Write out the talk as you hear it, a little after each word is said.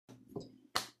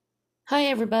Hi,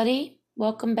 everybody.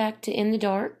 Welcome back to In the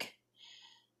Dark.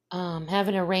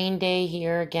 Having a rain day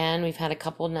here again. We've had a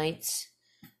couple nights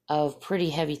of pretty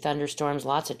heavy thunderstorms,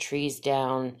 lots of trees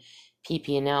down.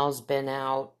 PP&L's been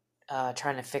out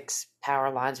trying to fix power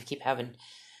lines. We keep having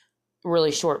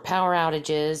really short power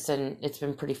outages, and it's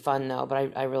been pretty fun though.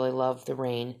 But I really love the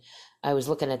rain. I was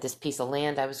looking at this piece of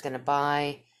land I was going to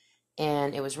buy,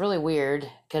 and it was really weird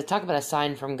because talk about a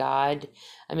sign from God.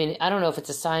 I mean, I don't know if it's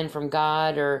a sign from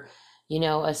God or,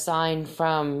 a sign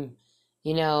from,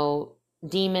 you know,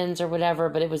 demons or whatever,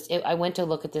 but I went to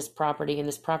look at this property, and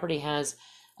this property has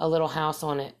a little house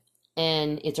on it,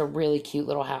 and it's a really cute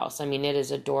little house. I mean, it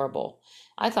is adorable.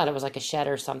 I thought it was like a shed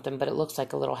or something, but it looks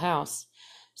like a little house.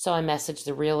 So I messaged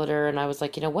the realtor and I was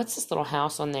like, what's this little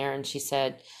house on there? And she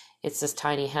said, it's this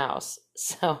tiny house.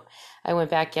 So I went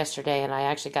back yesterday and I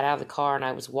actually got out of the car and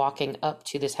I was walking up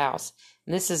to this house.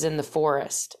 And this is in the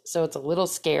forest. So it's a little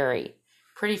scary,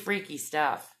 pretty freaky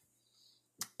stuff.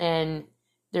 And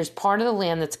there's part of the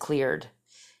land that's cleared.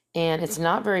 And it's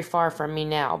not very far from me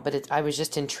now, but I was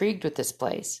just intrigued with this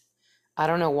place. I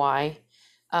don't know why.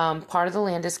 Part of the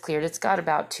land is cleared. It's got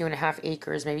about 2.5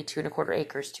 acres, maybe 2.25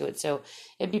 acres to it. So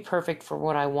it'd be perfect for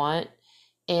what I want.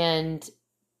 And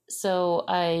so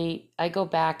I go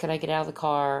back and I get out of the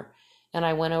car and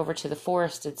I went over to the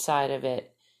forested side of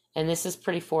it. And this is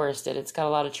pretty forested. It's got a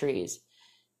lot of trees.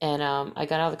 And I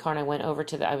got out of the car and I went over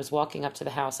I was walking up to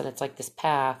the house, and it's like this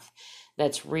path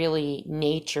that's really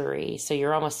naturey. So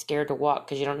you're almost scared to walk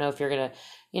because you don't know if you're going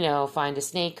to, find a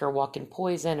snake or walk in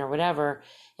poison or whatever.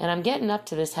 And I'm getting up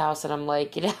to this house and I'm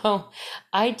like,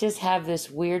 I just have this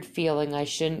weird feeling I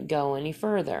shouldn't go any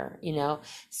further.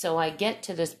 So I get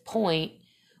to this point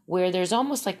where there's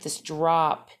almost like this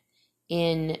drop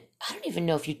in, I don't even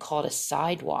know if you'd call it a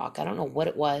sidewalk. I don't know what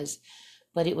it was,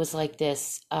 but it was like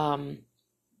this,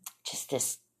 just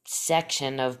this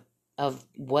section of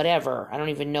whatever. I don't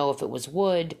even know if it was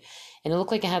wood, and it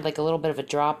looked like it had like a little bit of a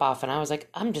drop off, and I was like,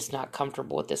 I'm just not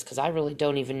comfortable with this because I really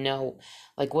don't even know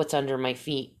like what's under my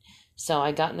feet. So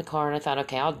I got in the car and I thought,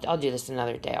 okay, I'll do this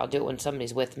another day. I'll do it when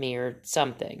somebody's with me or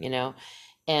something.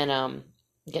 And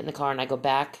get in the car and I go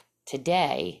back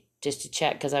today just to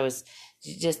check because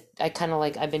I kind of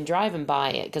like, I've been driving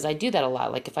by it because I do that a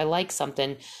lot. Like if I like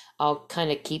something, I'll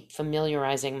kind of keep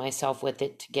familiarizing myself with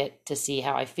it to get to see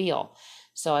how I feel.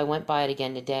 So I went by it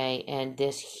again today, and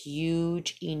this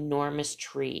huge, enormous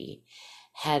tree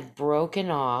had broken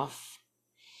off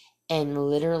and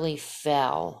literally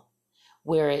fell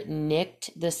where it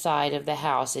nicked the side of the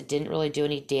house. It didn't really do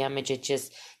any damage. It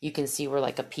just, you can see where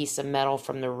like a piece of metal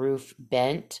from the roof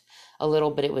bent a little,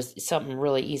 but it was something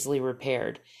really easily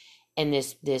repaired. And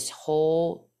this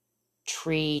whole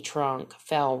tree trunk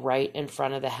fell right in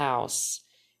front of the house,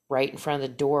 right in front of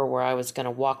the door where I was going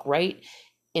to walk, right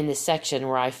in the section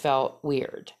where I felt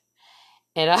weird.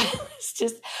 And I was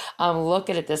just, I'm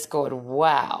looking at this going,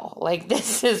 wow, like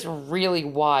this is really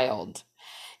wild.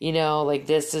 Like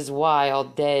this is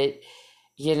wild that,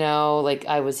 like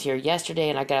I was here yesterday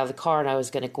and I got out of the car and I was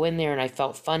going to go in there and I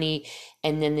felt funny.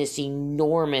 And then this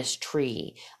enormous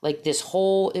tree, like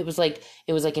it was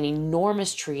like an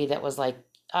enormous tree that was like,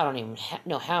 I don't even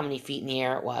know how many feet in the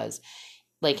air it was.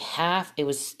 Like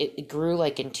it grew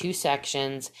like in two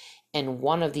sections, and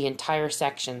one of the entire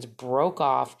sections broke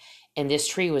off, and this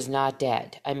tree was not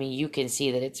dead. I mean, you can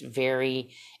see that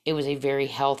it was a very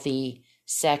healthy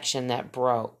section that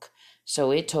broke.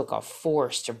 So it took a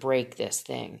force to break this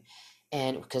thing.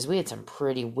 And because we had some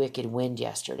pretty wicked wind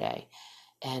yesterday,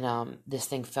 and this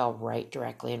thing fell right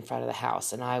directly in front of the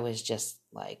house. And I was just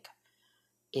like,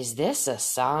 is this a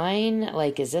sign?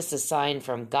 Like, is this a sign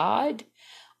from God?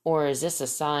 Or is this a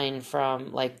sign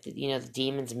from like, the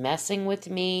demons messing with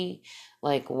me?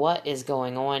 Like, what is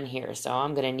going on here? So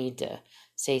I'm going to need to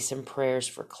say some prayers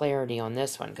for clarity on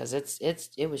this one because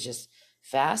it was just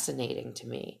fascinating to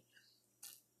me.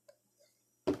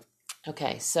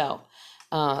 Okay, so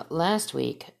last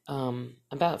week,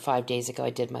 about 5 days ago, I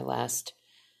did my last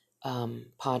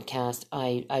podcast.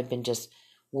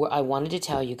 I wanted to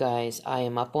tell you guys I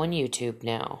am up on YouTube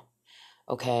now.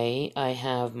 Okay, I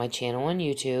have my channel on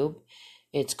YouTube.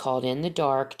 It's called In the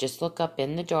Dark. Just look up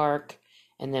In the Dark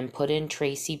and then put in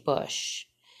Tracy Bush,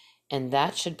 and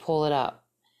that should pull it up.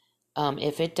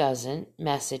 If it doesn't,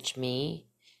 message me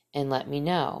and let me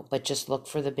know. But just look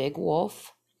for the big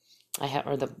wolf.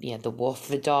 The wolf,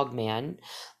 the dog man.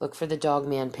 Look for the dog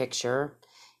man picture,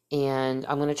 and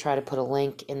I'm gonna try to put a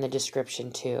link in the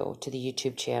description too to the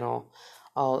YouTube channel.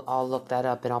 I'll look that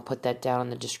up and I'll put that down in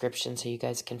the description so you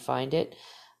guys can find it.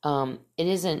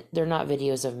 They're not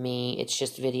videos of me. It's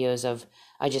just videos of,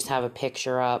 I just have a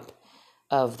picture up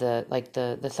of the like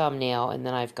the thumbnail, and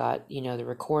then I've got, the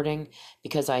recording,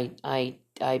 because I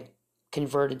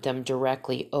converted them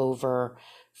directly over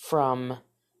from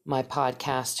my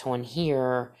podcast on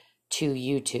here to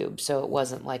YouTube. So it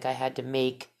wasn't like I had to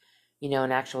make,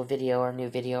 an actual video or a new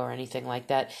video or anything like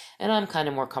that. And I'm kind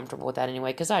of more comfortable with that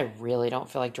anyway, because I really don't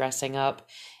feel like dressing up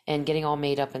and getting all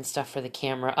made up and stuff for the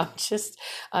camera.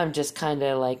 I'm just kind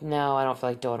of like, no, I don't feel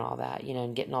like doing all that,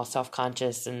 and getting all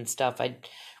self-conscious and stuff. I'd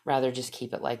rather just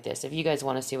keep it like this. If you guys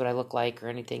want to see what I look like or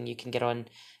anything, you can get on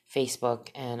Facebook,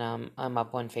 and I'm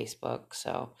up on Facebook.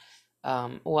 So,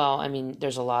 well, I mean,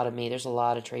 there's a lot of me. There's a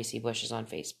lot of Tracy Bushes on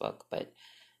Facebook, but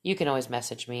you can always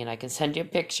message me and I can send you a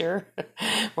picture,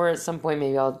 or at some point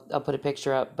maybe I'll put a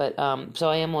picture up. But so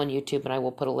I am on YouTube, and I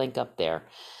will put a link up there.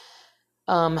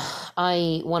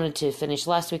 I wanted to finish.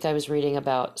 Last week I was reading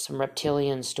about some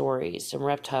reptilian stories, some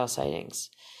reptile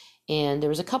sightings. And there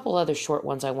was a couple other short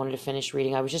ones I wanted to finish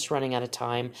reading. I was just running out of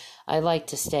time. I like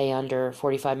to stay under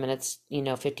 45 minutes,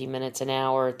 50 minutes, an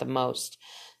hour at the most.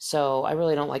 So I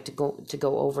really don't like to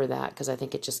go over that, because I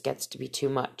think it just gets to be too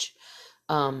much.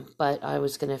 But I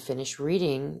was going to finish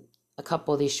reading a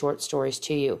couple of these short stories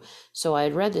to you. So I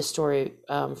had read this story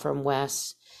from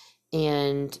Wes,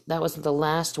 and that wasn't the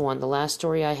last one. The last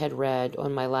story I had read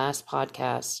on my last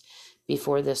podcast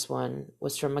before this one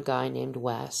was from a guy named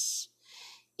Wes.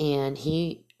 And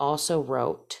he also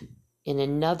wrote in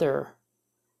another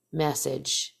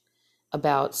message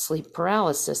about sleep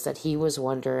paralysis, that he was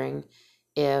wondering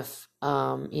if,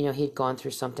 he'd gone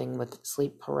through something with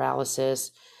sleep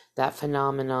paralysis, that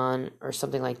phenomenon, or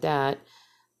something like that.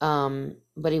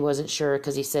 But he wasn't sure,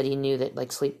 because he said he knew that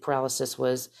like sleep paralysis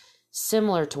was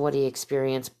similar to what he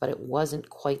experienced, but it wasn't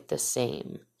quite the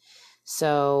same.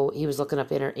 So he was looking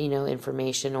up,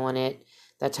 information on it,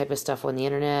 that type of stuff on the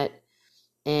internet.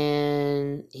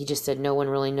 And he just said no one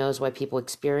really knows why people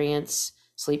experience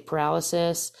sleep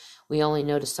paralysis. We only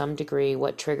know to some degree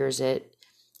what triggers it.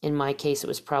 In my case, it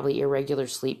was probably irregular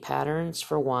sleep patterns,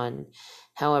 for one.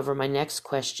 However, my next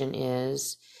question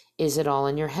is it all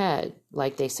in your head,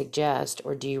 like they suggest,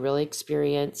 or do you really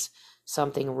experience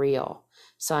something real?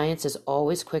 Science is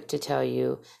always quick to tell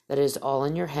you that it is all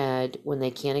in your head when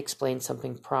they can't explain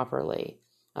something properly.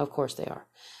 Of course they are.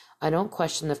 I don't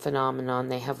question the phenomenon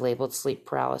they have labeled sleep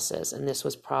paralysis, and this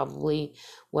was probably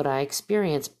what I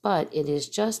experienced, but it is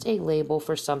just a label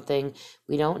for something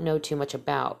we don't know too much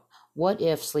about. What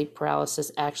if sleep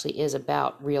paralysis actually is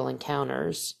about real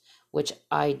encounters, which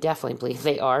I definitely believe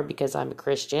they are, because I'm a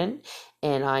Christian,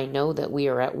 and I know that we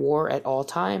are at war at all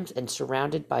times and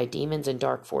surrounded by demons and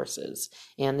dark forces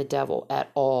and the devil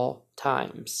at all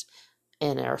times.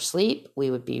 And in our sleep, we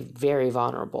would be very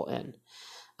vulnerable in.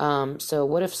 So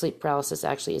what if sleep paralysis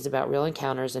actually is about real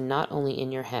encounters and not only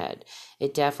in your head?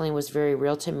 It definitely was very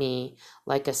real to me,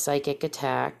 like a psychic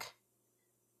attack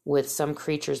with some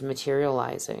creatures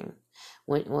materializing.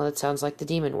 Well, it sounds like the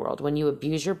demon world. When you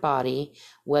abuse your body,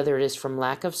 whether it is from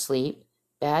lack of sleep,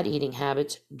 bad eating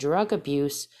habits, drug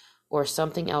abuse, or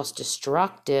something else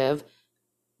destructive,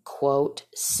 quote,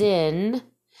 sin,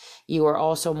 you are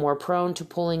also more prone to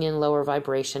pulling in lower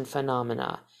vibration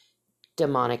phenomena.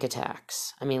 Demonic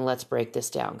attacks. I mean, let's break this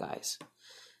down, guys.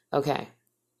 Okay.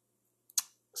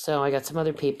 So I got some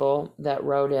other people that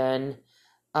wrote in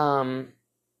about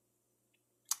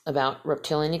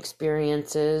reptilian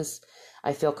experiences.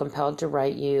 I feel compelled to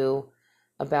write you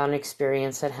about an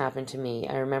experience that happened to me.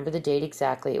 I remember the date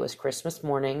exactly. It was Christmas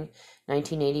morning,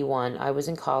 1981. I was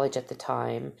in college at the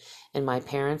time, and my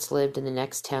parents lived in the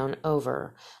next town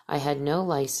over. I had no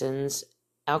license,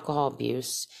 alcohol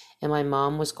abuse, and my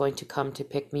mom was going to come to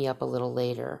pick me up a little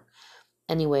later.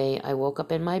 Anyway, I woke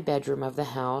up in my bedroom of the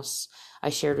house I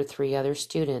shared with 3 other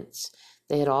students.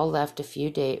 They had all left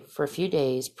for a few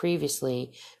days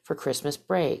previously for Christmas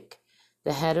break.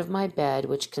 The head of my bed,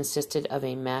 which consisted of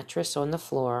a mattress on the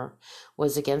floor,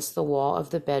 was against the wall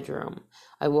of the bedroom.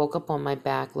 I woke up on my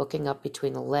back, looking up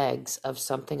between the legs of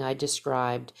something I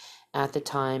described at the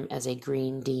time as a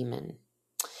green demon.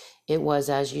 It was,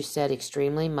 as you said,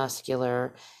 extremely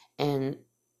muscular, and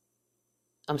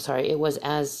it was,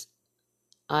 as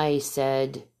I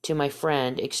said to my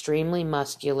friend, extremely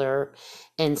muscular,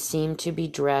 and seemed to be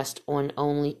dressed in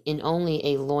only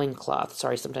a loincloth.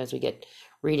 Sorry, sometimes we get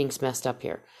readings messed up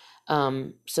here.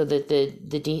 So that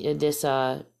this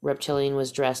reptilian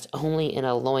was dressed only in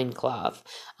a loincloth.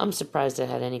 I'm surprised it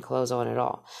had any clothes on at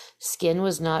all. Skin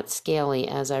was not scaly,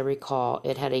 as I recall.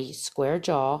 It had a square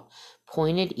jaw,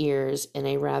 pointed ears, and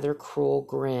a rather cruel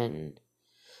grin.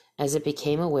 As it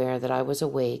became aware that I was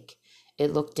awake,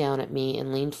 it looked down at me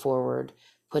and leaned forward,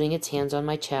 putting its hands on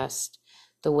my chest.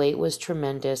 The weight was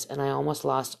tremendous, and I almost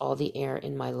lost all the air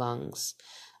in my lungs.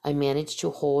 I managed to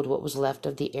hold what was left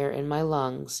of the air in my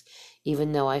lungs,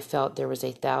 even though I felt there was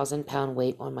a 1,000-pound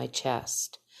weight on my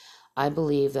chest. I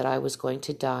believed that I was going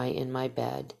to die in my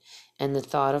bed, and the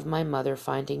thought of my mother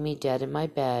finding me dead in my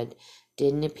bed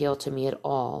didn't appeal to me at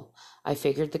all. I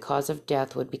figured the cause of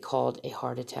death would be called a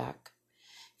heart attack.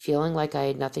 Feeling like I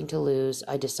had nothing to lose,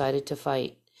 I decided to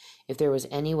fight. If there was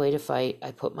any way to fight,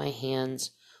 I put my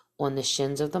hands on the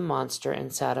shins of the monster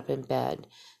and sat up in bed.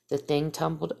 The thing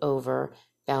tumbled over,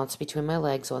 bounced between my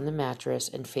legs on the mattress,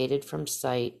 and faded from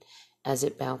sight as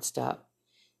it bounced up.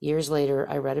 Years later,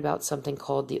 I read about something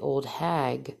called the Old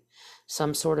Hag,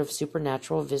 some sort of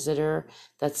supernatural visitor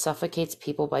that suffocates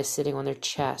people by sitting on their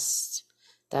chests.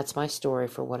 That's my story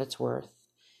for what it's worth.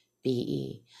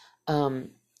 B.E.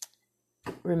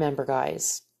 Remember,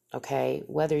 guys, okay,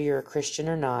 whether you're a Christian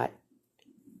or not,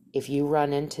 if you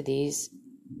run into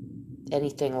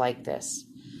anything like this,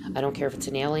 I don't care if it's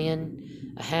an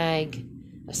alien, a hag,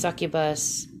 a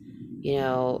succubus,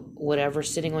 whatever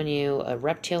sitting on you, a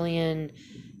reptilian,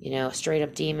 a straight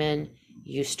up demon,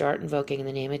 you start invoking in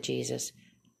the name of Jesus.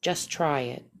 Just try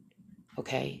it,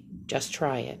 okay? Just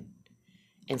try it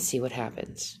and see what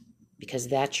happens, because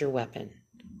that's your weapon.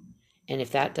 And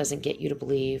if that doesn't get you to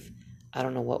believe, I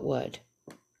don't know what would.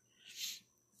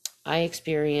 I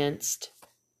experienced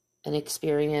an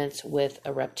experience with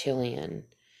a reptilian.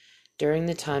 During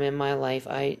the time in my life,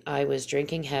 I was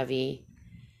drinking heavy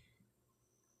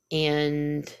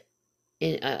and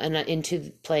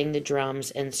into playing the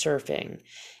drums and surfing.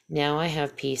 Now I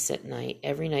have peace at night.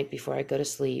 Every night before I go to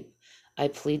sleep, I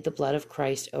plead the blood of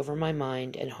Christ over my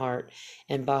mind and heart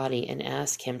and body and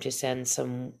ask him to send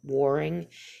some warring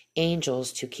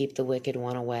angels to keep the wicked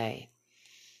one away.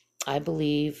 I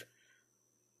believe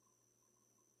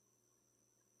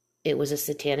it was a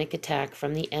satanic attack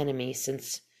from the enemy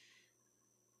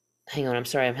hang on, I'm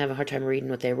sorry, I'm having a hard time reading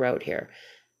what they wrote here.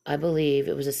 I believe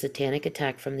it was a satanic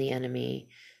attack from the enemy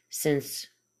since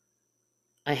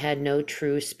I had no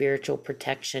true spiritual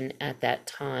protection at that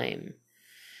time.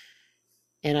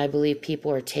 And I believe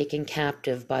people are taken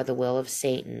captive by the will of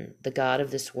Satan, the god of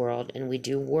this world, and we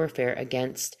do warfare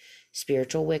against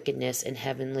spiritual wickedness in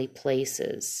heavenly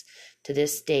places. To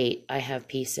this date, I have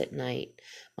peace at night.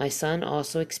 My son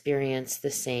also experienced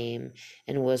the same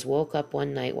and woke up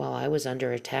one night while I was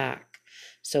under attack.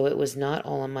 So it was not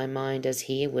all in my mind, as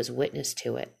he was witness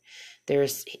to it.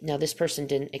 Now this person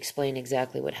didn't explain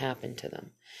exactly what happened to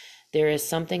them. There is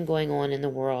something going on in the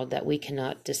world that we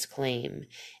cannot disclaim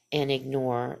and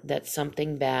ignore, that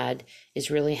something bad is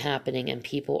really happening and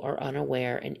people are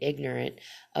unaware and ignorant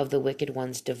of the wicked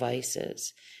one's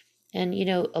devices. And,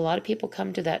 a lot of people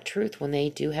come to that truth when they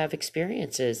do have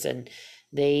experiences and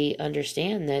they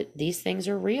understand that these things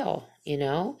are real,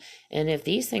 and if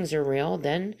these things are real,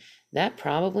 then that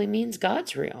probably means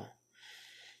God's real.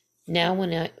 Now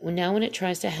when it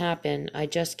tries to happen, I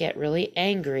just get really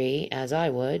angry, as I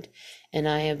would, and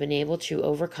I have been able to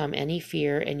overcome any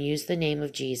fear and use the name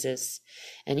of Jesus,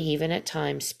 and even at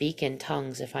times speak in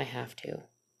tongues if I have to.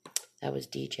 That was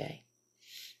DJ.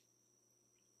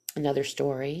 Another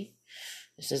story.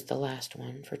 This is the last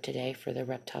one for today for the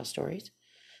reptile stories.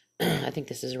 I think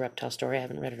this is a reptile story. I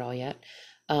haven't read it all yet.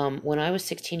 When I was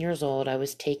 16 years old, I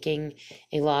was taking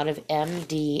a lot of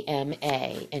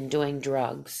MDMA and doing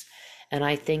drugs, and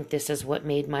I think this is what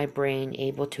made my brain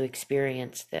able to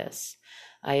experience this.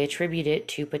 I attribute it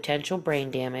to potential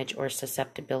brain damage or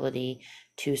susceptibility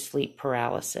to sleep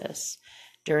paralysis.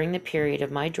 During the period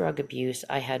of my drug abuse,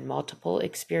 I had multiple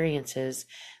experiences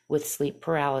with sleep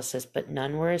paralysis, but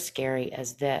none were as scary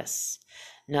as this.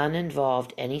 None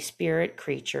involved any spirit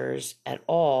creatures at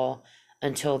all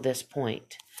until this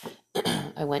point.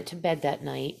 I went to bed that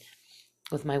night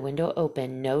with my window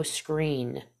open, no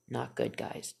screen. Not good,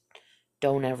 guys.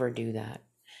 Don't ever do that.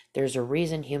 There's a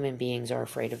reason human beings are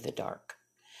afraid of the dark.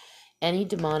 Any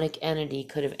demonic entity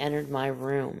could have entered my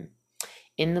room.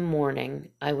 In the morning,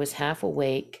 I was half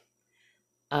awake.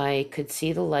 I could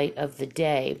see the light of the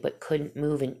day, but couldn't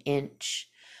move an inch.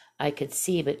 I could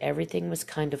see, but everything was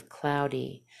kind of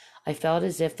cloudy. I felt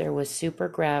as if there was super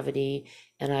gravity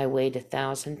and I weighed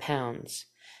 1,000 pounds.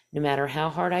 No matter how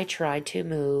hard I tried to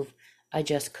move, I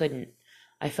just couldn't.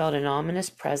 I felt an ominous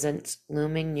presence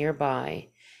looming nearby.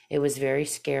 It was very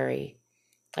scary.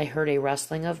 I heard a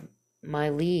rustling of my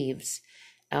leaves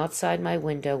outside my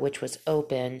window, which was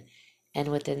open, and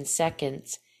within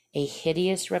seconds, a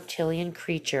hideous reptilian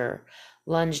creature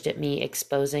lunged at me,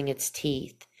 exposing its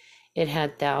teeth. It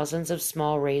had thousands of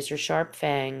small razor-sharp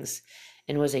fangs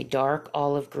and was a dark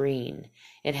olive green.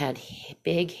 It had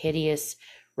big, hideous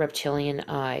reptilian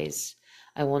eyes.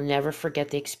 I will never forget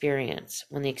the experience.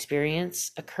 When the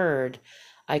experience occurred,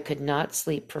 I could not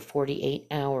sleep for 48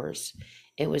 hours.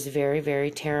 It was very,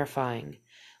 very terrifying.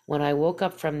 When I woke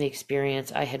up from the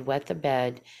experience, I had wet the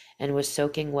bed and was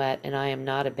soaking wet, and I am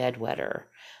not a bedwetter.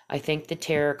 I think the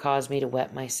terror caused me to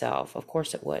wet myself. Of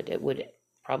course it would. It would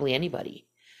probably anybody.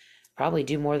 Probably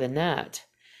do more than that.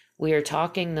 We are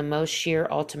talking the most sheer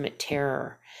ultimate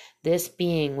terror. This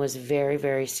being was very,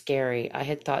 very scary. I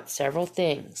had thought several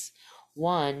things.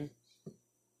 One,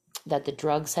 that the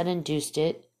drugs had induced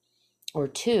it, or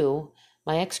two,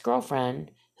 my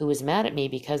ex-girlfriend, who was mad at me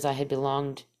because I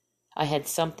had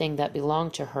something that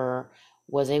belonged to her,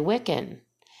 was a Wiccan,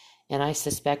 and I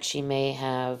suspected she may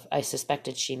have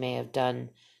done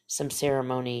some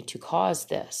ceremony to cause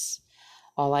this.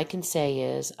 All I can say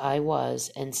is I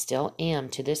was, and still am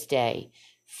to this day,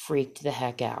 freaked the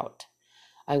heck out.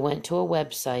 I went to a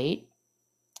website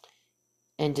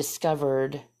and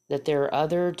discovered that there are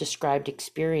other described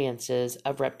experiences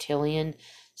of reptilian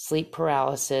sleep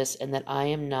paralysis and that I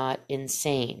am not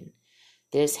insane.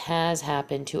 This has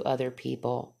happened to other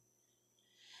people.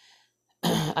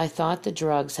 I thought the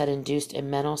drugs had induced a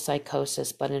mental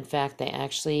psychosis, but in fact they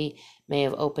actually may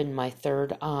have opened my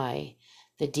third eye.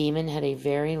 The demon had a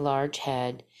very large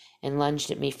head and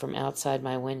lunged at me from outside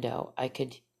my window. I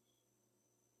could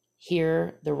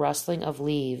hear the rustling of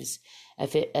leaves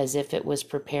as if it was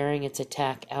preparing its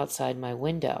attack outside my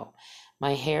window.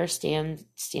 My hair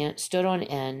stood on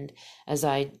end as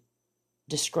I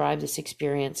described this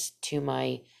experience to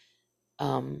my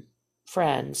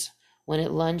friends. When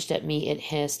it lunged at me, it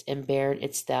hissed and bared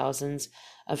its thousands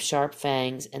of sharp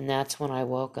fangs, and that's when I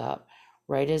woke up,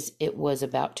 right as it was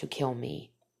about to kill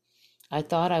me. I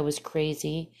thought I was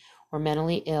crazy or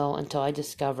mentally ill until I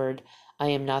discovered I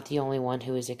am not the only one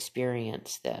who has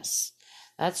experienced this.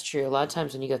 That's true. A lot of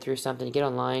times when you go through something, you get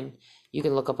online, you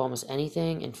can look up almost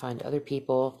anything and find other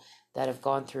people that have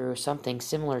gone through something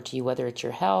similar to you, whether it's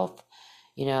your health,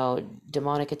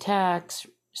 demonic attacks,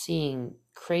 seeing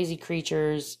crazy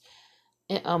creatures,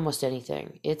 almost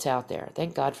anything. It's out there.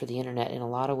 Thank God for the internet in a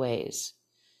lot of ways.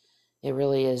 It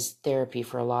really is therapy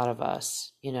for a lot of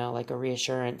us, like a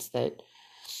reassurance that,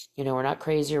 we're not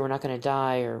crazy or we're not going to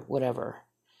die or whatever.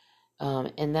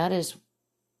 And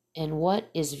what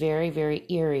is very, very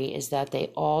eerie is that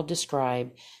they all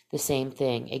describe the same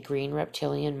thing, a green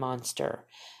reptilian monster.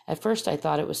 At first I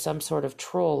thought it was some sort of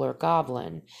troll or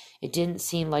goblin. It didn't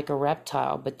seem like a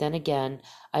reptile, but then again,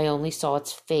 I only saw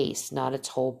its face, not its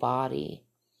whole body.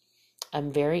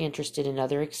 I'm very interested in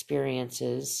other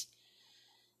experiences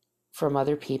from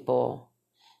other people.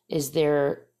 Is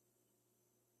this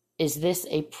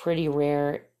a pretty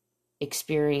rare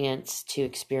experience to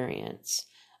experience?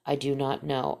 I do not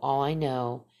know. All I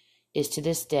know is to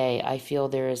this day I feel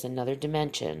there is another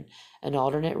dimension, an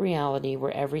alternate reality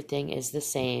where everything is the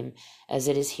same as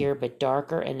it is here, but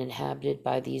darker and inhabited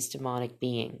by these demonic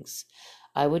beings.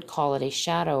 I would call it a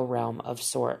shadow realm of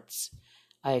sorts.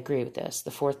 I agree with this.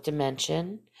 The fourth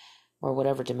dimension, or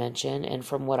whatever dimension, and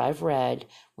from what I've read,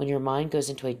 when your mind goes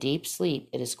into a deep sleep,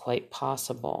 it is quite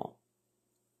possible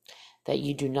that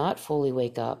you do not fully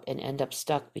wake up and end up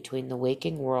stuck between the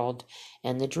waking world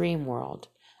and the dream world.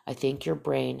 I think your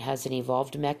brain has an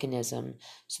evolved mechanism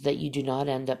so that you do not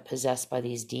end up possessed by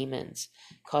these demons,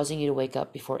 causing you to wake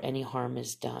up before any harm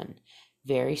is done.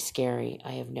 Very scary.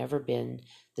 I have never been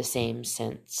the same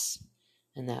since.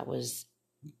 And that was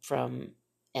from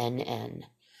NN.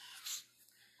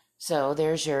 So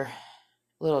there's your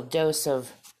little dose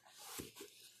of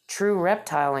true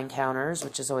reptile encounters,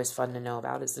 which is always fun to know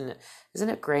about, isn't it? Isn't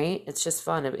it great? It's just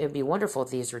fun. It'd be wonderful if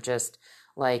these were just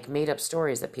like made up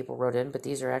stories that people wrote in, but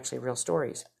these are actually real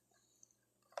stories.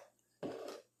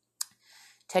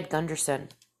 Ted Gunderson.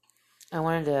 I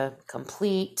wanted to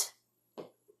complete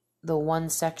the one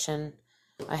section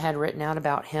I had written out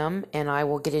about him, and I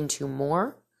will get into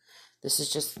more. This is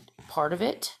just part of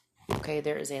it. Okay,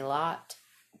 there is a lot.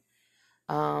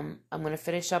 I'm going to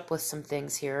finish up with some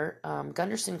things here.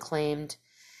 Gunderson claimed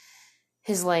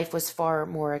his life was far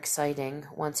more exciting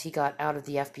once he got out of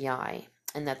the FBI,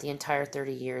 and that the entire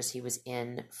 30 years he was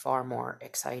in far more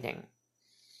exciting.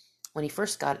 When he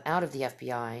first got out of the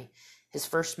FBI, his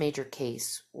first major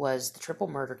case was the triple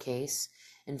murder case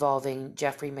involving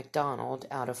Jeffrey McDonald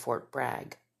out of Fort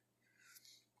Bragg.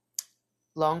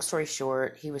 Long story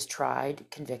short, he was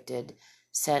tried, convicted,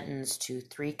 sentenced to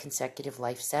 3 consecutive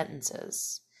life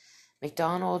sentences.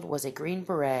 McDonald was a Green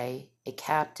Beret, a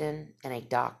captain, and a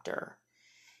doctor.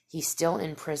 He's still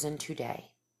in prison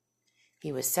today.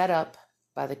 He was set up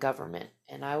by the government,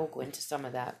 and I will go into some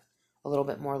of that a little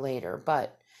bit more later,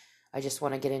 but I just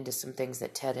want to get into some things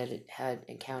that Ted had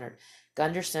encountered.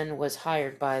 Gunderson was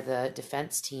hired by the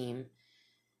defense team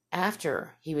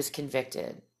after he was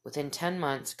convicted. Within 10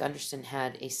 months, Gunderson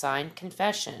had a signed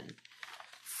confession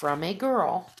from a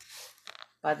girl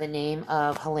by the name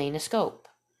of Helena Scope,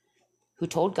 who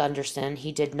told Gunderson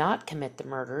he did not commit the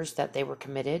murders, that they were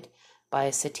committed by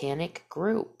a satanic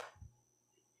group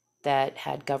that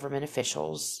had government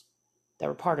officials that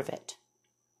were part of it.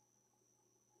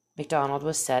 MacDonald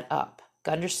was set up.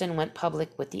 Gunderson went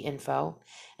public with the info,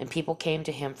 and people came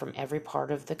to him from every part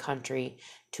of the country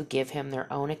to give him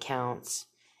their own accounts,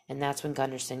 and that's when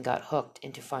Gunderson got hooked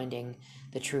into finding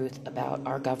the truth about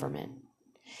our government.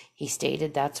 He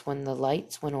stated that's when the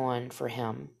lights went on for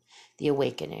him, the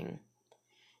awakening.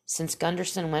 Since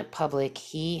Gunderson went public,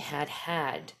 he had,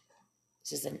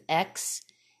 this is an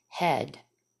ex-head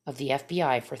of the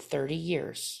FBI for 30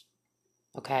 years,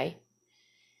 okay?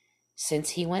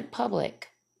 Since he went public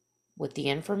with the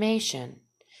information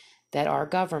that our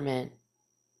government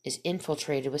is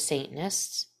infiltrated with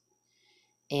Satanists,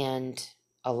 and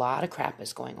a lot of crap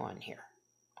is going on here,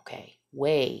 okay?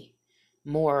 Way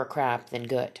more crap than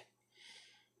good.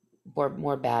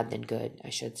 More bad than good, I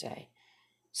should say.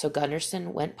 So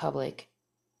Gunderson went public.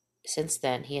 Since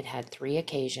then, he had had 3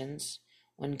 occasions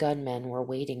when gunmen were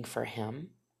waiting for him.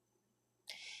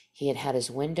 He had had his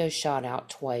windows shot out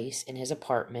twice in his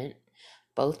apartment,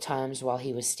 both times while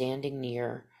he was standing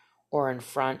near or in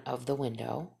front of the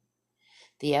window.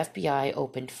 The FBI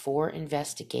opened 4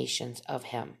 investigations of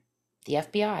him. The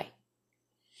FBI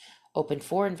opened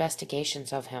 4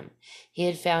 investigations of him. He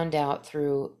had found out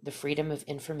through the Freedom of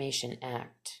Information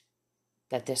Act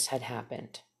that this had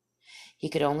happened. He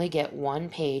could only get 1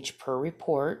 page per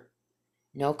report,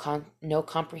 no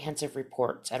comprehensive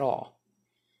reports at all.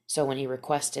 So when he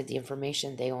requested the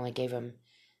information, they only gave him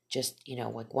just,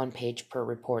 like 1 page per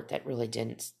report that really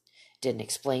didn't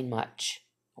explain much,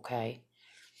 okay?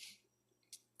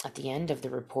 At the end of the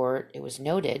report, it was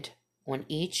noted on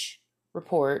each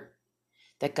report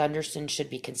that Gunderson should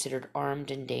be considered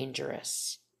armed and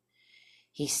dangerous.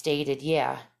 He stated,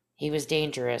 yeah, he was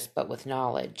dangerous, but with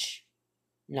knowledge,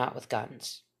 not with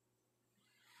guns.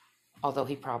 Although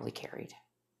he probably carried.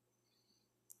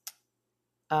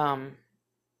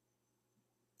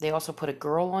 They also put a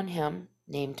girl on him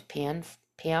named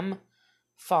Pam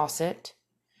Fawcett,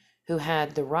 who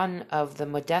had the run of the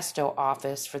Modesto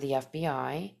office for the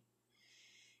FBI,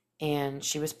 and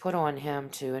she was put on him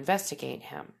to investigate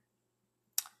him.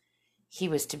 He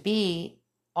was to be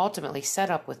ultimately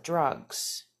set up with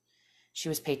drugs. She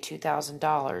was paid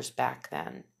 $2,000 back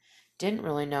then. Didn't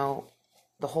really know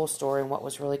the whole story and what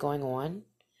was really going on,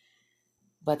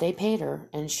 but they paid her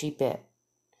and she bit.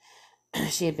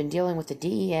 She had been dealing with the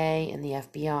DEA and the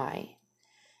FBI,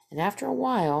 and after a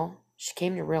while, she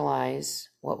came to realize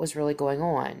what was really going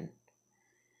on.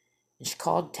 And she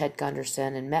called Ted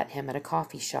Gunderson and met him at a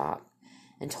coffee shop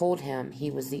and told him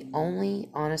he was the only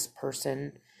honest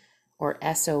person, or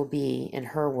SOB in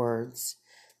her words,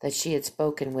 that she had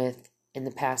spoken with in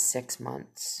the past 6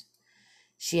 months.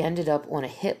 She ended up on a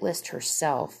hit list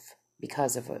herself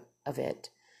because of it,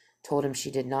 told him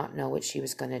she did not know what she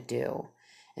was going to do.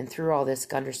 And through all this,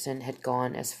 Gunderson had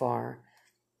gone as far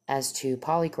as to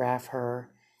polygraph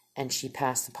her, and she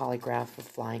passed the polygraph with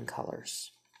flying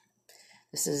colors.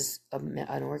 This is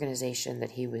an organization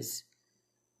that he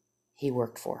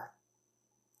worked for.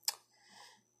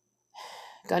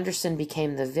 Gunderson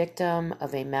became the victim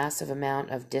of a massive amount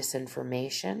of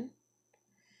disinformation.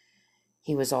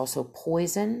 He was also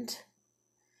poisoned.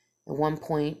 At one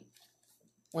point,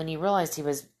 when he realized he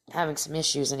was having some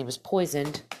issues and he was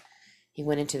poisoned, he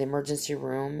went into the emergency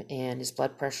room and his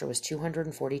blood pressure was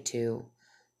 242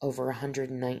 over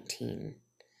 119.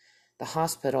 The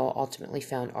hospital ultimately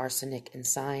found arsenic and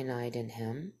cyanide in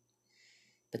him,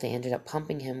 but they ended up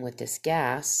pumping him with this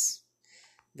gas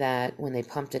that when they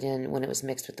pumped it in, when it was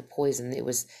mixed with the poison,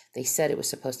 they said it was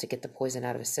supposed to get the poison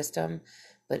out of his system,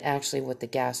 but actually what the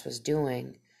gas was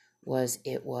doing was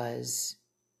it was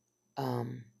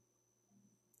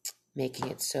making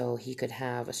it so he could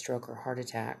have a stroke or heart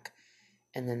attack,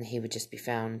 and then he would just be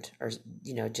found, or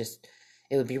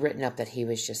it would be written up that he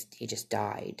just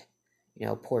died,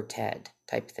 poor Ted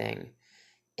type thing.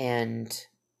 And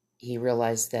he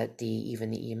realized that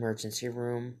even the emergency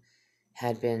room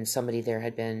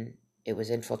it was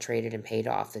infiltrated and paid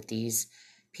off, that these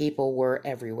people were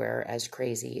everywhere, as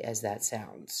crazy as that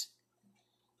sounds.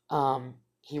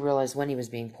 He realized when he was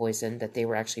being poisoned that they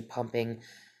were actually pumping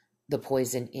the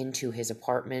poison into his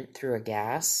apartment through a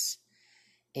gas,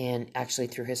 and actually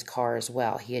through his car as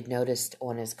well. He had noticed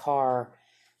on his car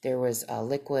there was a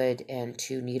liquid and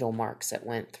 2 needle marks that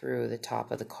went through the top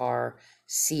of the car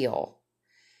seal.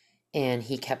 And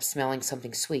he kept smelling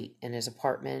something sweet in his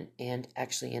apartment and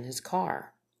actually in his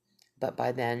car. But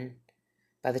by the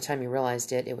time he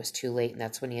realized it, it was too late, and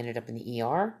that's when he ended up in the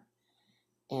ER.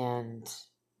 And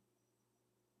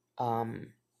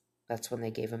that's when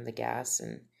they gave him the gas,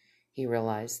 and he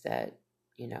realized that,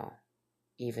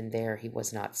 even there he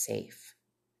was not safe.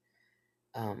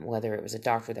 Whether it was a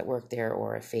doctor that worked there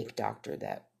or a fake doctor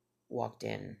that walked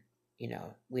in,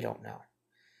 we don't know.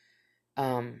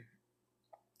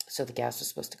 So the gas was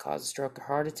supposed to cause a stroke or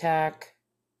heart attack.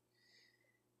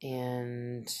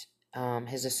 And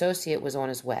his associate was on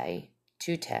his way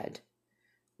to Ted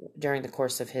during the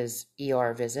course of his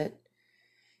ER visit.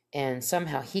 And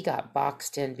somehow he got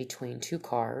boxed in between two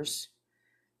cars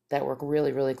that were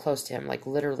really, really close to him, like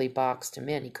literally boxed him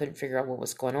in. He couldn't figure out what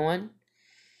was going on.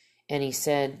 And he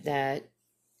said that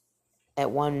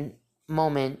at one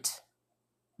moment,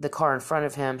 the car in front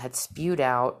of him had spewed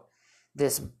out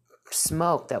this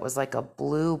smoke that was like a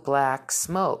blue-black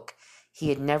smoke. He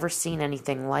had never seen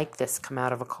anything like this come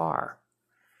out of a car.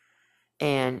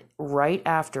 And right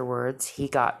afterwards, he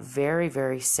got very,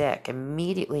 very sick.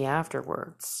 Immediately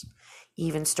afterwards,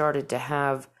 even started to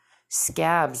have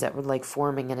scabs that were like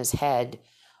forming in his head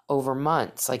over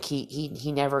months. Like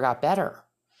he never got better.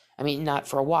 I mean, not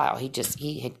for a while. He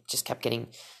had just kept getting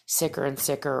sicker and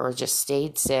sicker, or just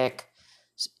stayed sick.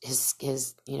 His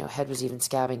head was even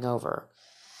scabbing over.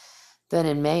 Then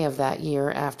in May of that year,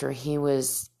 after he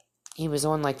was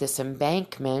on like this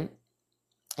embankment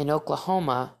in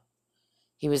Oklahoma.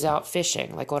 He was out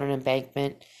fishing, like on an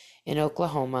embankment in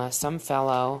Oklahoma. Some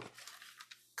fellow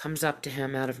comes up to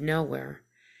him out of nowhere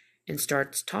and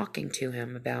starts talking to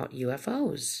him about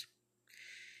UFOs.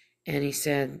 And he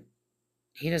said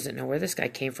he doesn't know where this guy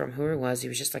came from, who he was. He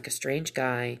was just like a strange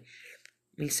guy.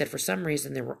 And he said for some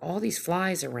reason there were all these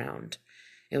flies around.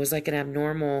 It was like an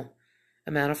abnormal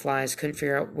amount of flies. Couldn't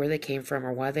figure out where they came from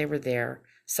or why they were there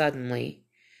suddenly.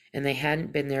 And they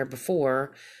hadn't been there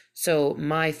before. So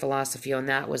my philosophy on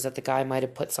that was that the guy might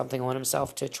have put something on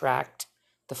himself to attract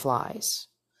the flies,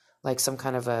 like some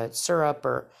kind of a syrup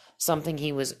or something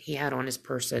he had on his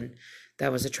person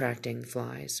that was attracting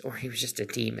flies, or he was just a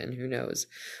demon, who knows.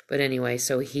 But anyway,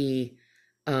 so he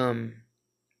started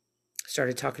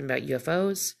talking about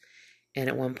UFOs, and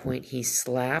at one point he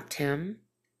slapped him.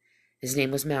 His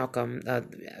name was Malcolm.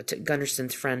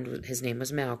 Gunderson's friend, his name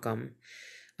was Malcolm.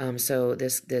 So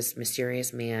this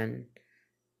mysterious man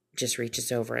just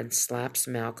reaches over and slaps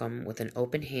Malcolm with an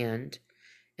open hand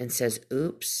and says,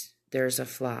 "Oops, there's a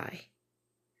fly."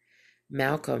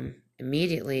 Malcolm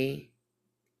immediately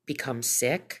becomes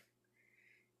sick,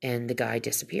 and the guy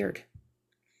disappeared.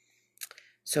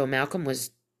 So Malcolm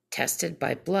was tested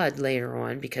by blood later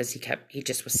on because he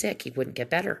just was sick. He wouldn't get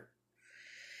better.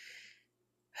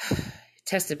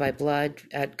 Tested by blood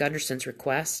at Gunderson's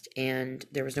request, and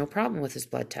there was no problem with his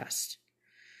blood test.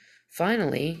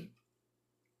 Finally,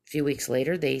 a few weeks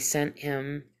later, they sent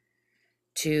him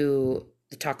to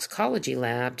the toxicology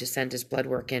lab to send his blood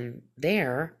work in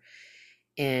there,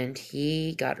 and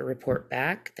he got a report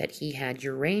back that he had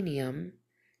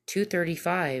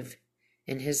uranium-235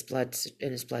 in his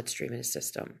bloodstream, in his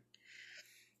system.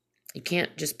 You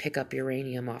can't just pick up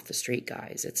uranium off the street,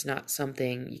 guys. It's not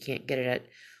something, you can't get it at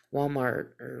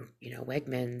Walmart or,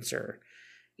 Wegmans, or,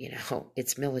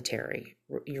 it's military.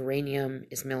 Uranium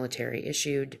is military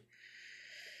issued.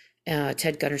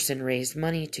 Ted Gunderson raised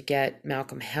money to get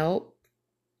Malcolm help,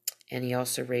 and he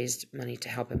also raised money to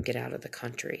help him get out of the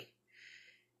country.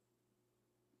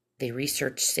 They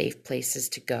researched safe places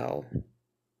to go,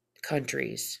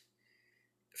 countries,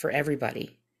 for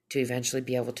everybody to eventually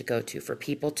be able to go to, for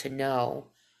people to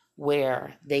know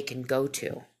where they can go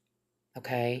to,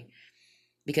 okay?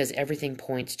 Because everything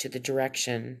points to that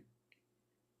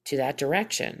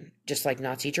direction, just like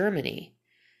Nazi Germany.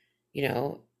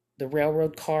 The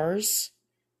railroad cars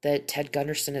that Ted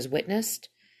Gunderson has witnessed,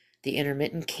 the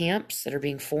intermittent camps that are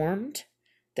being formed,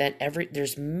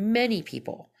 there's many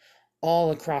people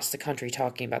all across the country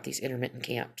talking about these intermittent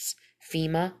camps.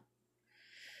 FEMA,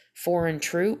 foreign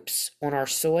troops on our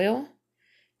soil,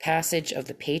 passage of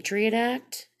the Patriot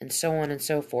Act, and so on and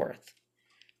so forth.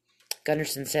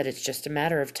 Gunderson said it's just a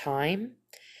matter of time.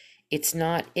 It's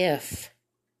not if,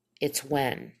 it's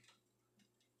when.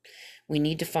 We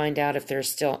need to find out if there's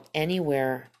still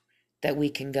anywhere that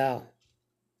we can go.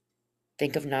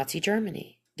 Think of Nazi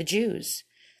Germany. The Jews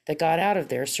that got out of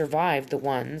there survived. The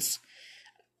ones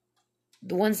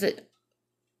that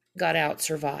got out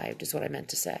survived, is what I meant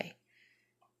to say.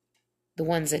 The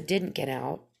ones that didn't get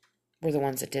out were the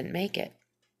ones that didn't make it.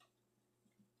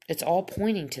 It's all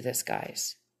pointing to this,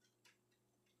 guys.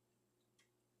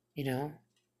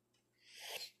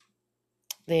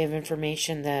 They have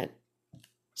information that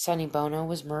Sonny Bono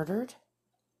was murdered.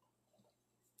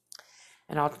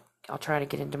 And I'll try to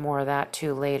get into more of that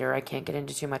too later. I can't get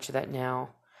into too much of that now.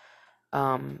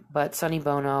 But Sonny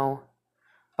Bono,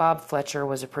 Bob Fletcher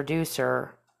was a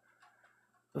producer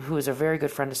who was a very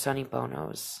good friend of Sonny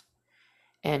Bono's.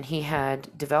 And he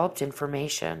had developed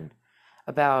information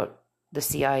about the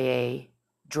CIA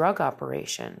drug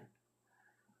operation.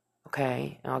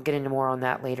 Okay, and I'll get into more on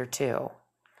that later too.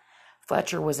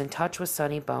 Fletcher was in touch with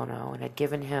Sonny Bono and had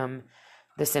given him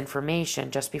this information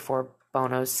just before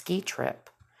Bono's ski trip.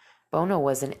 Bono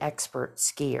was an expert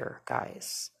skier,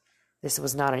 guys. This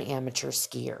was not an amateur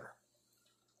skier.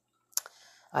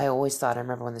 I always thought, I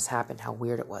remember when this happened, how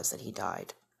weird it was that he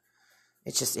died.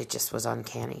 It just was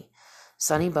uncanny.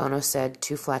 Sonny Bono said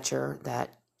to Fletcher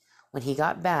that when he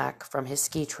got back from his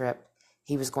ski trip,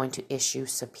 he was going to issue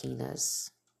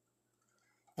subpoenas.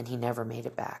 And he never made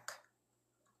it back.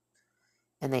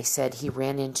 And they said he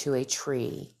ran into a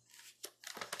tree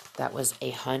that was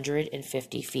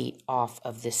 150 feet off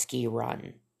of the ski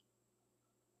run.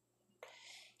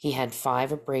 He had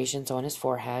 5 abrasions on his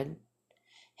forehead.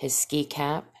 His ski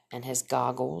cap and his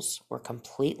goggles were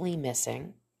completely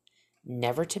missing,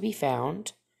 never to be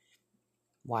found.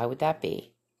 Why would that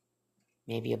be?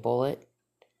 Maybe a bullet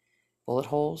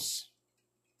holes.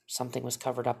 Something was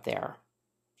covered up there.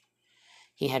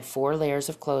 He had 4 layers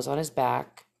of clothes on his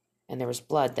back, and there was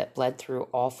blood that bled through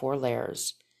all 4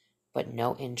 layers, but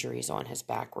no injuries on his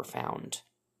back were found.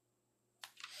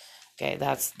 Okay,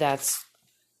 that's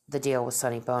the deal with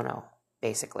Sonny Bono,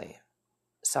 basically,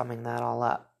 summing that all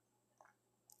up.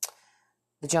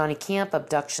 The Johnny Camp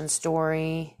abduction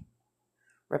story,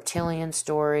 reptilian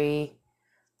story.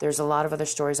 There's a lot of other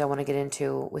stories I want to get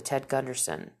into with Ted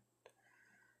Gunderson.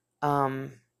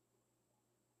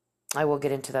 I will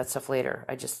get into that stuff later.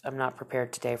 I'm not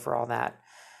prepared today for all that.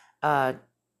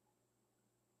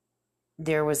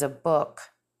 There was a book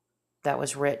that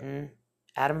was written,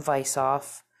 Adam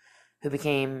Weishoff, who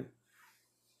became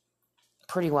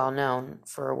pretty well known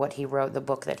for what he wrote, the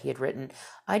book that he had written.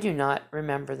 I do not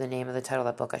remember the name of the title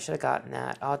of that book. I should have gotten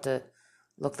that. I'll have to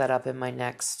look that up in my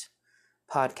next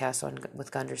podcast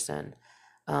with Gunderson.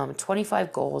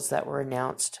 25 goals that were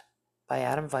announced by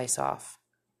Adam Weishoff,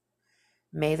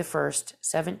 May the 1st,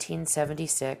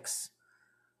 1776,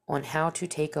 on how to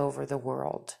take over the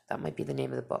world. That might be the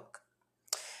name of the book.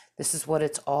 This is what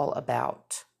it's all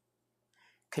about.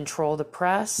 Control the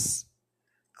press,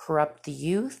 corrupt the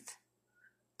youth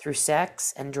through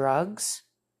sex and drugs.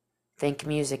 Think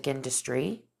music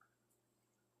industry.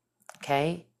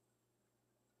 Okay?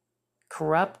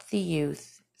 Corrupt the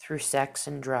youth through sex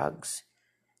and drugs.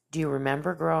 Do you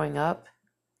remember growing up?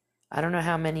 I don't know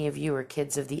how many of you are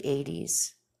kids of the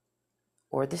 80s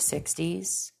or the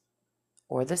 60s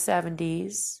or the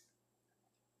 70s.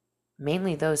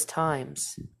 Mainly those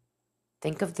times.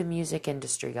 Think of the music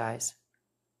industry, guys.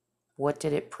 What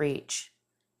did it preach?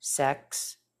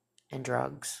 Sex and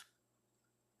drugs.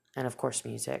 And of course,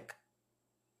 music.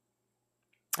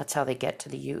 That's how they get to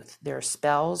the youth. There are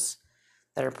spells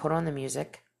that are put on the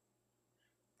music,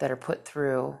 that are put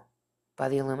through by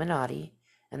the Illuminati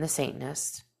and the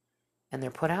Satanists, and they're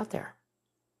put out there.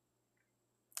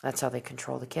 That's how they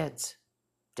control the kids.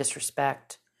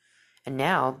 Disrespect. And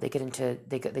now they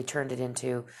turned it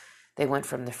into, they went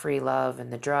from the free love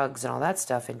and the drugs and all that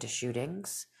stuff into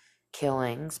shootings,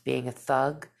 killings, being a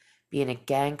thug, being a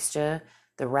gangster,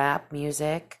 the rap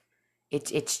music.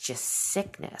 It's just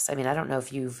sickness. I mean, I don't know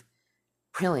if you've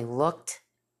really looked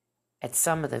at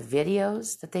some of the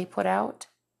videos that they put out,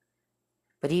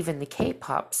 but even the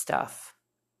K-pop stuff,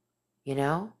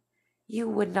 you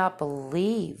would not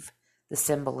believe the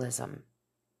symbolism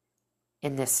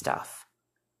in this stuff.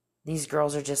 These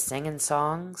girls are just singing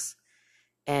songs,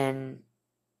 and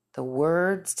the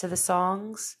words to the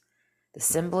songs, the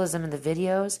symbolism in the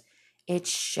videos, it's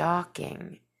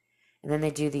shocking. And then they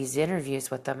do these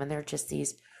interviews with them, and they're just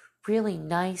these really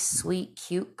nice, sweet,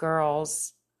 cute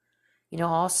girls,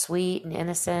 all sweet and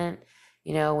innocent.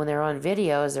 When they're on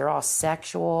videos, they're all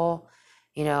sexual,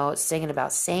 singing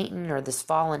about Satan or this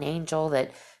fallen angel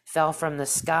that fell from the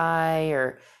sky,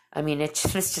 it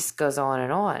just goes on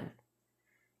and on.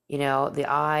 The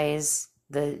eyes,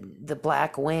 the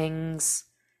black wings,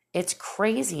 it's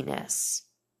craziness.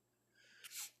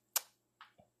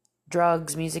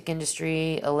 Drugs, music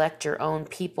industry, elect your own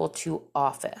people to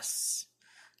office.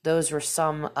 Those were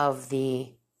some of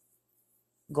the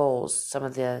goals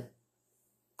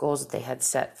that they had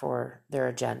set for their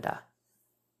agenda.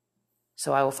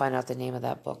 So I will find out the name of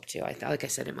that book too. Like I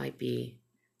said, it might be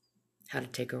How to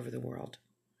Take Over the World.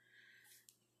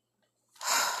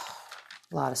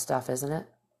 A lot of stuff, isn't it?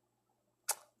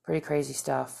 Pretty crazy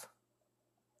stuff.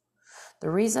 The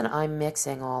reason I'm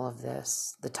mixing all of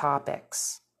this, the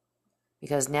topics,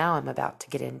 because now I'm about to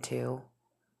get into,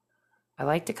 I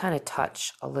like to kind of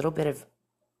touch a little bit of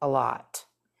a lot.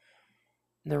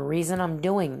 The reason I'm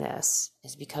doing this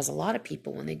is because a lot of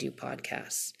people, when they do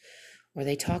podcasts or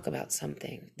they talk about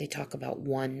something, they talk about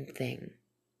one thing.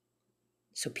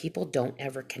 So people don't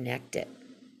ever connect it.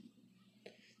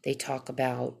 They talk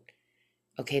about,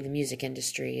 okay, the music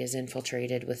industry is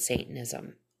infiltrated with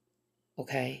Satanism.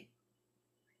 Okay?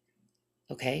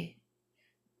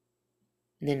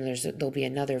 And then there'll be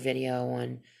another video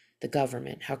on the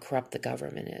government, how corrupt the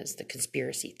government is, the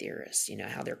conspiracy theorists,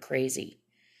 how they're crazy,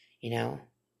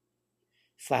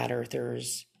 flat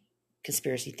earthers,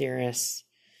 conspiracy theorists,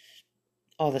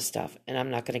 all this stuff. And I'm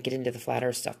not going to get into the flat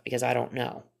earth stuff because I don't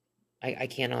know. I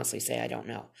can't honestly say I don't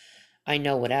know. I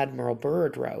know what Admiral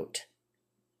Byrd wrote,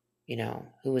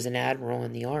 who was an admiral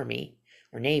in the Army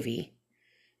or Navy.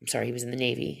 I'm sorry, he was in the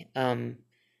Navy.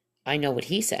 I know what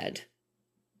he said,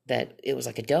 that it was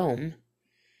like a dome,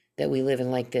 that we live in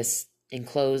like this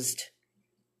enclosed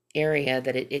area,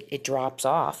 that it drops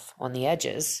off on the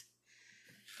edges.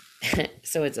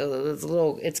 So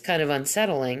it's kind of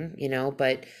unsettling,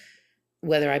 but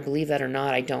whether I believe that or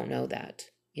not, I don't know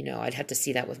that. I'd have to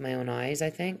see that with my own eyes, I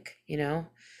think,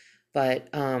 but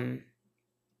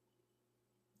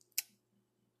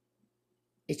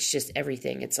it's just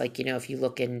everything. It's like, if you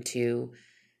look into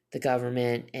the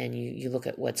government and you look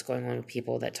at what's going on with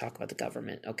people that talk about the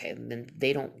government, okay, then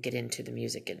they don't get into the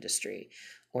music industry,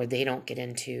 or they don't get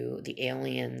into the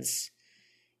aliens,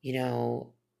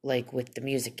 like with the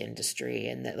music industry,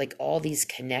 and that, like, all these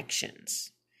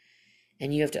connections.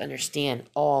 And you have to understand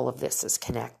all of this is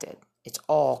connected. It's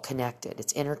all connected.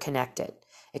 It's interconnected.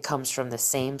 It comes from the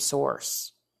same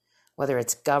source, whether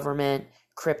it's government,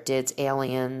 cryptids,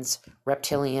 aliens,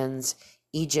 reptilians,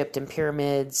 Egypt and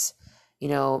pyramids,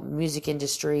 music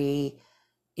industry,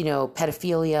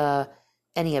 pedophilia,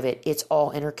 any of it. It's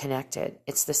all interconnected.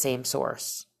 It's the same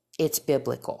source. It's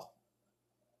biblical.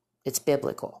 It's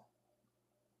biblical.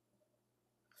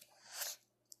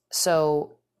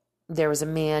 So there was a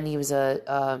man, he was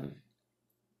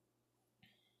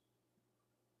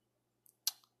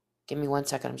give me 1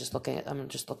 second. I'm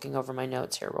just looking over my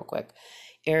notes here real quick.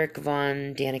 Eric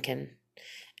von Daniken,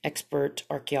 expert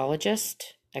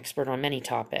archaeologist, expert on many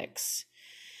topics.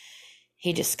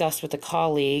 He discussed with a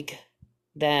colleague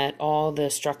that all the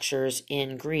structures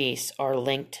in Greece are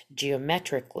linked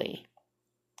geometrically.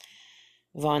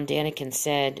 Von Daniken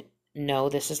said, no,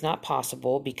 this is not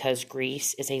possible because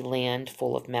Greece is a land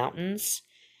full of mountains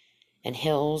and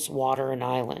hills, water, and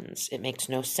islands. It makes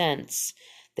no sense.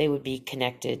 They would be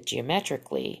connected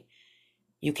geometrically.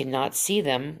 You cannot see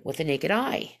them with the naked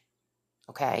eye.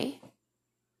 Okay?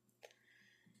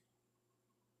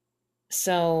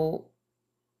 So,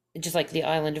 just like the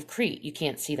island of Crete, you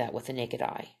can't see that with the naked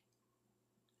eye.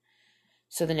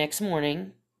 So the next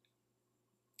morning,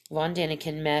 von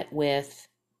Daniken met with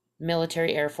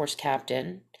military Air Force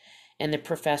captain and the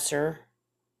professor.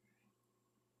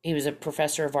 He was a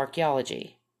professor of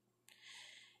archaeology.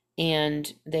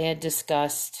 And they had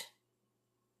discussed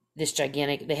they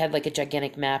had like a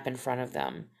gigantic map in front of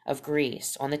them of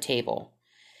Greece on the table.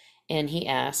 And he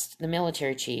asked the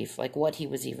military chief, like, what he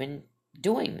was even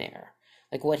doing there,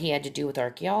 like what he had to do with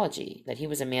archaeology, that he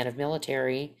was a man of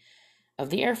military of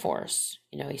the Air Force.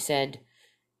 He said,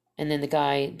 and then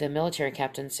the military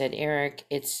captain said, Eric,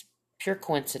 it's pure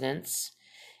coincidence,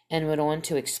 and went on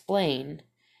to explain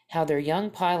how their young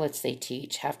pilots they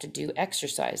teach have to do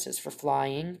exercises for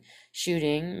flying,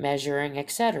 shooting, measuring,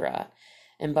 etc.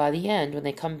 And by the end, when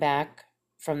they come back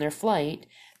from their flight,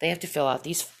 they have to fill out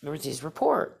these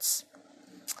reports.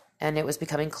 And it was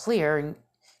becoming clear and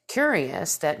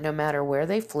curious that no matter where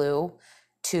they flew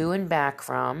to and back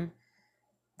from,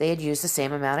 they had used the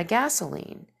same amount of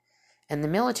gasoline. And the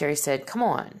military said, come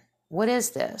on, what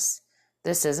is this?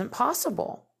 This isn't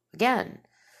possible. Again,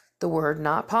 the word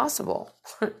not possible.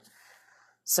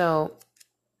 So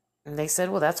they said,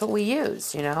 well, that's what we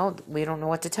use. We don't know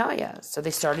what to tell you. So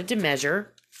they started to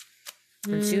measure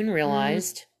and soon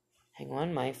realized, hang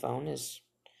on, my phone is,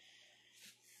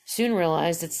 soon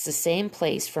realized it's the same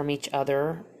place from each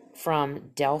other,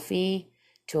 from Delphi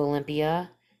to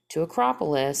Olympia to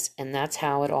Acropolis. And that's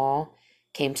how it all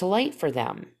came to light for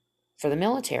them, for the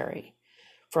military.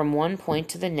 From one point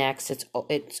to the next,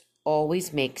 it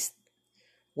always makes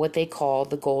what they call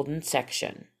the golden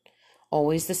section.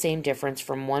 Always the same difference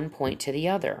from one point to the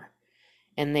other.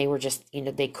 And they were just,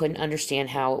 they couldn't understand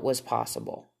how it was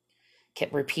possible.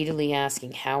 Kept repeatedly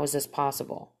asking, how is this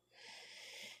possible?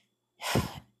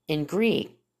 In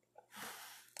Greek,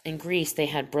 in Greece, they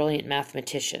had brilliant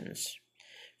mathematicians.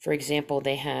 For example,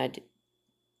 they had,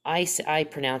 I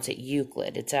pronounce it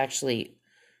Euclid. It's actually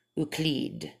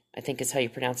Euclid, I think is how you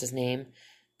pronounce his name,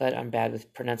 but I'm bad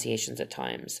with pronunciations at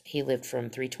times. He lived from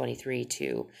 323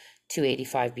 to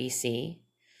 285 BC.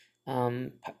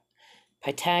 Um,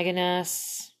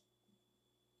 Pythagoras,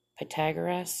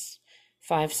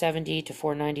 570 to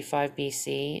 495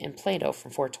 BC, and Plato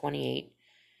from 428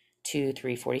 to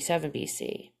 347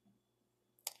 BC,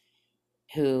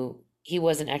 who he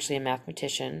wasn't actually a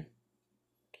mathematician,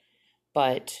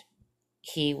 but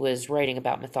he was writing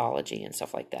about mythology and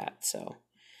stuff like that. So,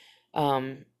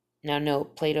 now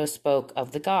note, Plato spoke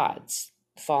of the gods,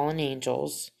 fallen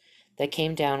angels that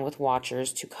came down with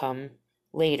watchers to come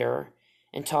later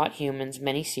and taught humans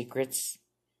many secrets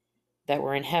that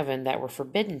were in heaven that were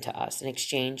forbidden to us in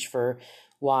exchange for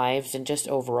wives and just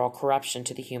overall corruption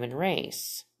to the human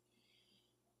race.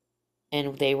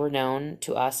 And they were known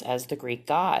to us as the Greek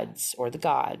gods, or the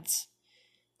gods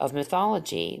of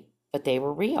mythology, but they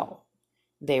were real.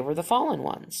 They were the fallen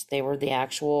ones. They were the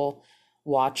actual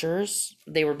watchers.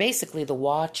 They were basically the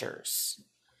watchers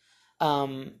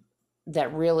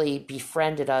that really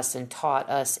befriended us and taught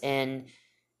us. And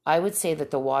I would say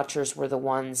that the watchers were the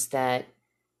ones that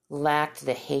lacked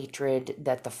the hatred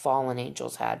that the fallen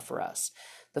angels had for us.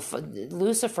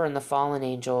 Lucifer and the fallen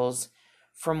angels,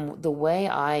 from the way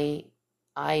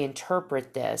I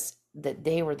interpret this, that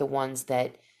they were the ones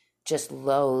that just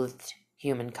loathed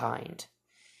humankind.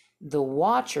 The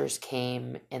watchers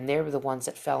came, and they were the ones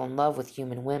that fell in love with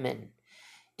human women.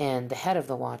 And the head of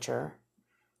the watcher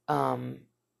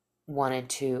wanted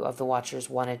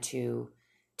to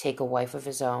take a wife of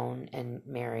his own and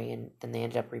marry, and then they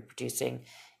ended up reproducing,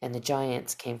 and the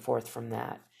giants came forth from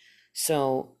that.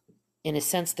 So in a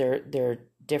sense, they're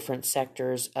different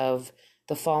sectors of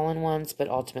the fallen ones, but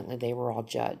ultimately they were all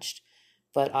judged.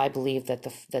 But I believe that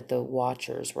the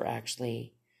watchers were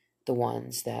actually the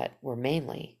ones that were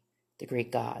mainly the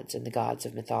Greek gods and the gods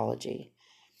of mythology.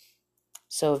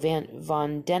 So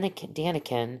von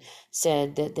Daniken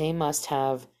said that they must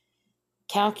have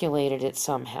calculated it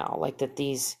somehow, like that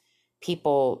these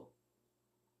people,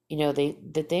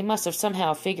 they must have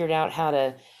somehow figured out how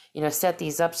to, set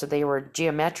these up so they were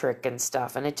geometric and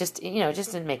stuff, and it just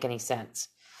didn't make any sense.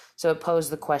 So it posed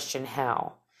the question,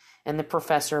 how? And the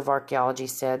professor of archaeology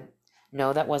said,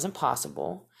 no, that wasn't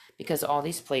possible, because all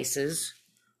these places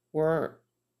were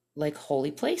like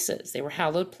holy places. They were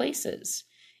hallowed places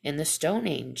in the Stone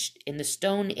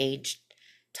Age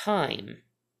time.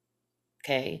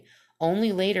 Okay.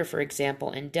 Only later, for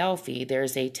example, in Delphi,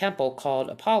 there's a temple called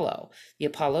Apollo, the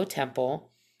Apollo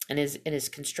Temple, and it is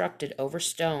constructed over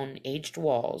stone-aged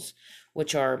walls,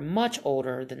 which are much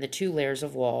older than the 2 layers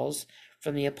of walls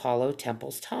from the Apollo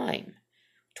Temple's time,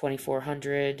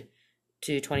 2400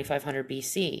 to 2500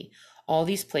 BC. All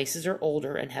these places are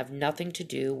older and have nothing to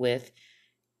do with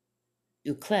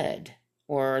Euclid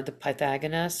or the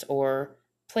Pythagoras or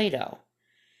Plato,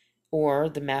 or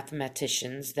the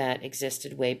mathematicians that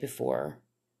existed way before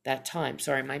that time.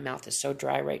 Sorry, my mouth is so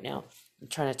dry right now. I'm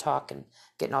trying to talk and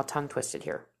getting all tongue twisted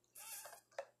here.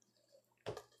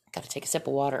 Got to take a sip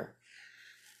of water.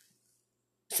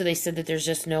 So they said that there's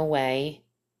just no way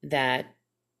that,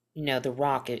 the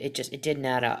rock, it didn't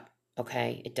add up.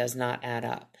 Okay, it does not add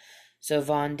up. So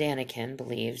von Daniken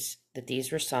believes that these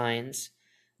were signs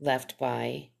left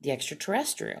by the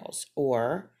extraterrestrials,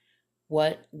 or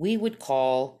what we would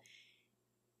call,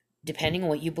 depending on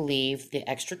what you believe, the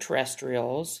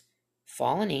extraterrestrials,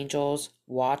 fallen angels,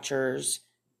 watchers,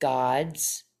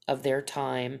 gods of their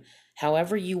time,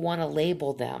 however you want to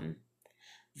label them.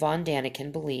 Von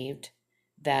Daniken believed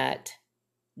that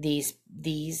the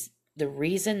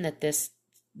reason that this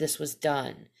was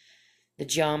done, the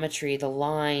geometry, the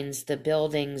lines, the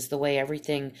buildings, the way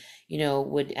everything,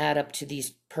 would add up to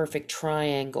these perfect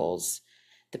triangles,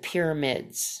 the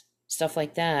pyramids, stuff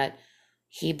like that.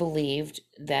 He believed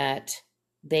that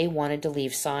they wanted to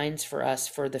leave signs for us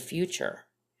for the future,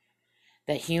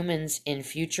 that humans in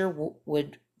future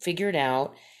would figure it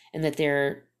out, and that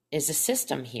there is a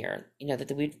system here,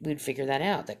 that we'd figure that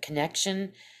out, that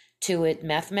connection to it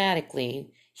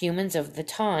mathematically. Humans of the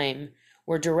time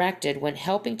were directed when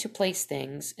helping to place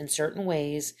things in certain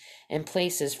ways and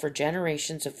places for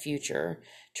generations of future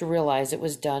to realize it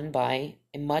was done by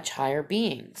much higher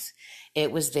beings.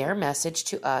 It was their message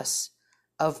to us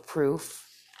of proof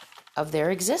of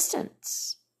their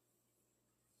existence.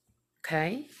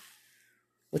 Okay?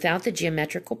 Without the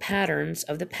geometrical patterns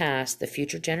of the past, the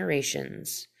future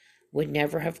generations would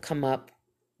never have come up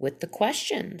with the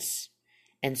questions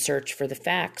and search for the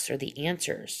facts or the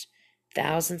answers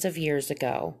thousands of years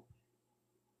ago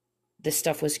this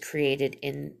stuff was created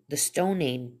in the Stone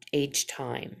Age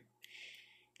time.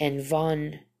 And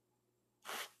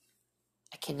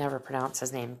I can never pronounce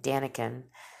his name, Daniken,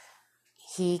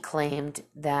 he claimed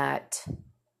that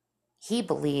he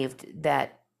believed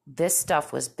that this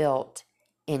stuff was built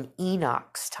in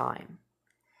Enoch's time,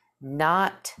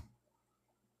 not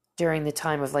during the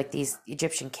time of like these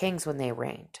Egyptian kings when they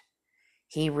reigned.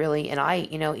 He really, and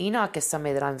Enoch is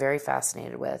somebody that I'm very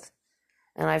fascinated with.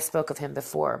 And I've spoke of him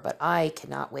before, but I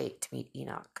cannot wait to meet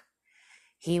Enoch.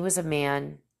 He was a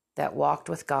man that walked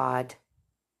with God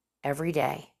every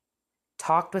day,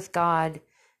 talked with God,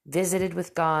 visited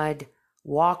with God,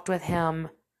 walked with him.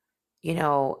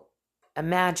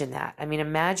 Imagine that. I mean,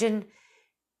 imagine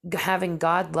having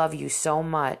God love you so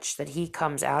much that he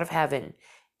comes out of heaven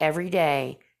every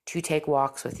day to take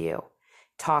walks with you,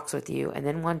 talks with you, and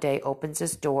then one day opens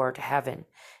his door to heaven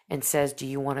and says, do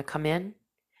you want to come in?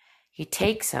 He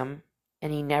takes him,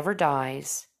 and he never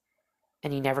dies,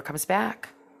 and he never comes back,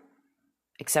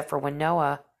 except for when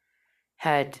Noah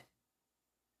had,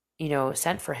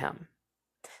 sent for him.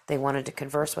 They wanted to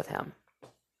converse with him.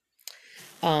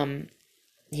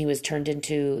 He was turned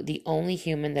into the only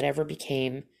human that ever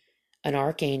became an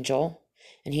archangel,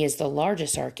 and he is the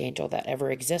largest archangel that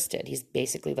ever existed. He's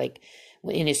basically like,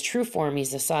 in his true form,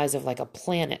 he's the size of like a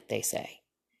planet, they say.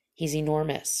 He's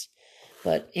enormous.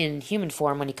 But in human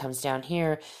form, when he comes down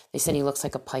here, they said he looks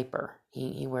like a piper.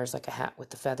 He wears like a hat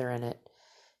with the feather in it.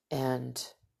 And,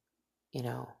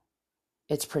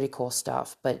 it's pretty cool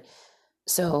stuff. But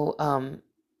so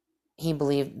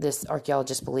this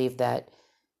archaeologist believed that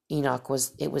Enoch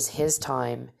it was his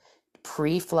time,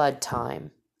 pre-flood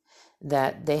time,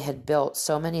 that they had built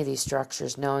so many of these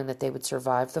structures knowing that they would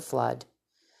survive the flood.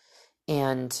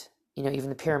 And, even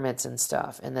the pyramids and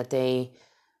stuff. And that they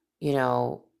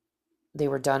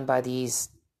were done by these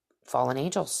fallen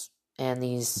angels and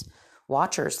these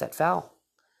watchers that fell.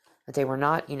 That they were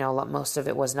not, most of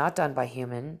it was not done by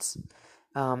humans.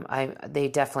 They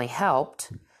definitely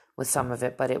helped with some of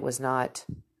it, but it was not,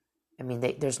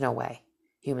 there's no way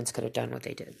humans could have done what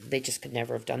they did. They just could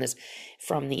never have done this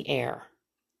from the air.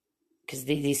 Because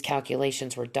these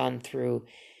calculations were done through,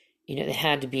 it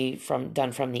had to be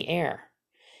done from the air.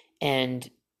 And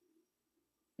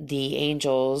the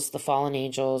angels, the fallen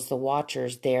angels, the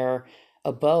watchers, their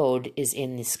abode is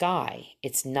in the sky.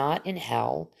 It's not in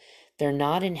hell. They're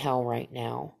not in hell right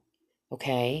now.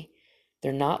 Okay?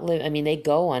 They're not they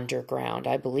go underground.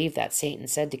 I believe that. Satan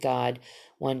said to God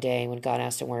one day when God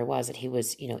asked him where he was, that he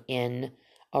was, in,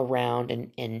 around,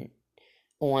 and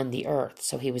on the earth.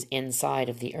 So he was inside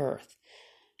of the earth.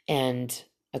 And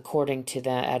according to the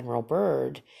Admiral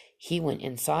Byrd, he went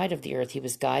inside of the earth. He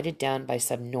was guided down by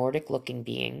some Nordic-looking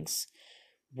beings,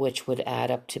 which would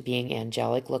add up to being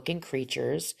angelic-looking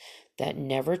creatures that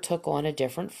never took on a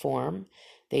different form.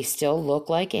 They still look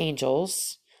like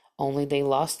angels, only they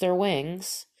lost their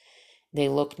wings. They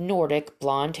looked Nordic,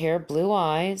 blonde hair, blue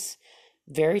eyes,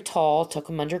 very tall, took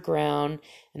them underground,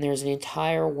 and there's an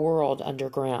entire world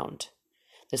underground.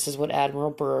 This is what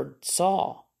Admiral Byrd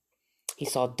saw. He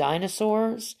saw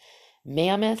dinosaurs,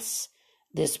 mammoths,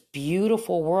 this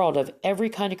beautiful world of every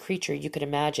kind of creature you could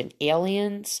imagine,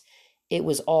 aliens. It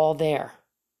was all there.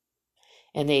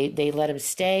 And they let him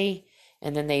stay,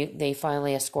 and then they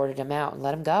finally escorted him out and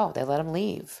let him go. They let him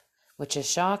leave, which is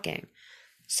shocking.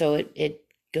 So it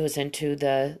goes into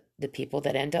the people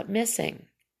that end up missing.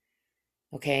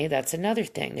 Okay, that's another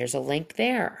thing. There's a link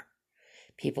there.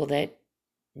 People that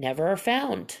never are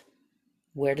found.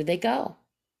 Where did they go?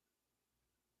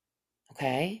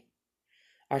 Okay?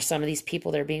 Are some of these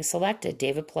people that are being selected?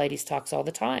 David Paulides talks all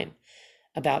the time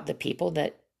about the people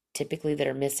that typically that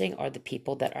are missing are the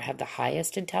people that have the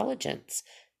highest intelligence.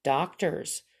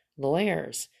 Doctors,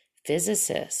 lawyers,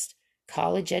 physicists,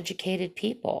 college-educated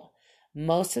people.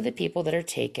 Most of the people that are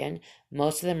taken,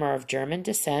 most of them are of German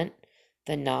descent,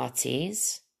 the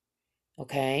Nazis,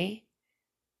 okay,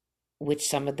 which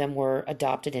some of them were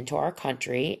adopted into our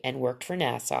country and worked for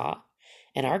NASA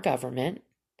and our government.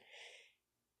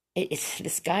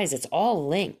 It's all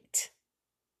linked.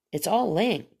 It's all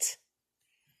linked.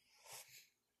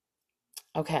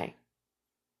 Okay.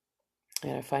 I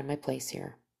gotta find my place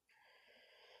here.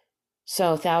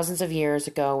 So thousands of years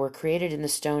ago, were created in the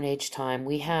Stone Age time.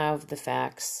 We have the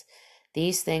facts.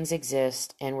 These things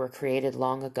exist and were created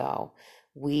long ago.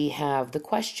 We have the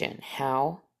question,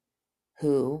 how,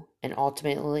 who, and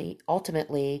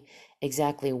ultimately,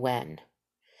 exactly when.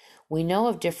 We know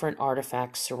of different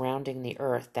artifacts surrounding the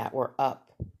Earth that were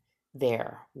up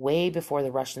there, way before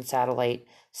the Russian satellite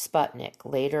Sputnik,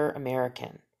 later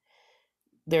American.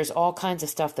 There's all kinds of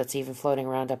stuff that's even floating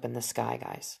around up in the sky,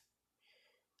 guys.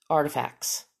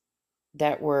 Artifacts.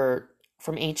 that were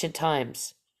from ancient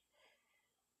times.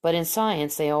 But in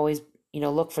science, they always,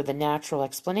 look for the natural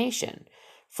explanation.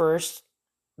 First,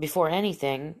 before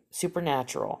anything,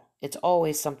 supernatural. It's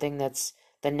always something that's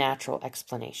the natural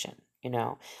explanation.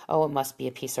 Oh, it must be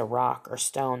a piece of rock or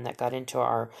stone that got into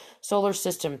our solar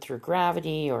system through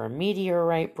gravity, or a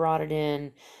meteorite brought it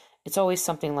in. It's always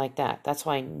something like that. That's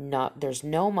why there's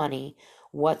no money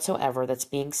whatsoever that's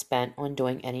being spent on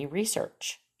doing any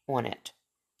research on it.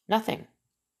 Nothing.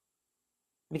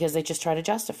 Because they just try to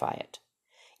justify it.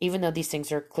 Even though these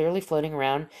things are clearly floating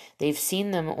around, they've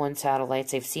seen them on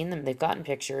satellites, they've gotten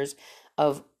pictures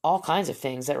of all kinds of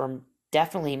things that were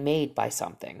definitely made by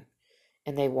something,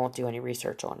 and they won't do any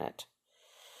research on it.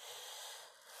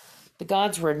 The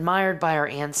gods were admired by our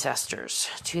ancestors.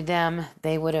 To them,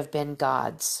 they would have been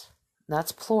gods.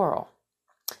 That's plural.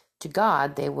 To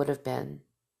God, they would have been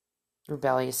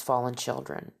rebellious fallen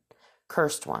children,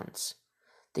 cursed ones.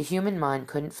 The human mind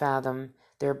couldn't fathom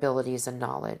their abilities and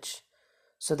knowledge,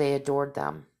 so they adored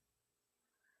them.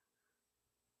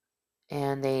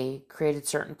 And they created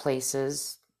certain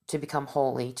places to become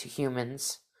holy to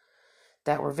humans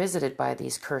that were visited by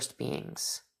these cursed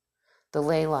beings. The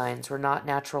ley lines were not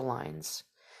natural lines.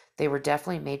 They were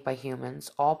definitely made by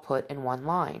humans, all put in one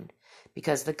line,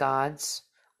 because the gods,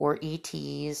 or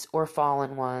ETs, or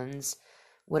fallen ones,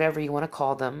 whatever you want to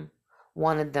call them,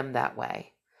 wanted them that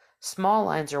way. Small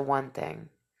lines are one thing,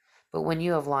 but when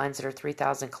you have lines that are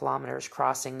 3,000 kilometers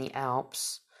crossing the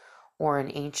Alps, or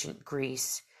in ancient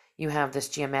Greece, you have this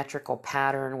geometrical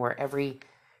pattern where every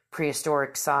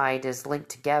prehistoric side is linked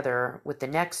together with the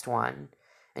next one,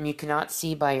 and you cannot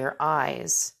see by your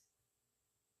eyes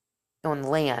on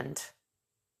land.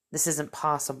 This isn't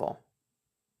possible.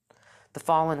 The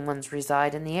fallen ones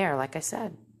reside in the air, like I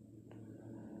said.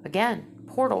 Again,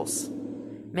 portals,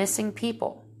 missing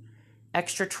people,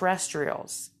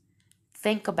 extraterrestrials.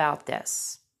 Think about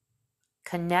this.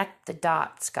 Connect the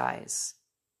dots, guys.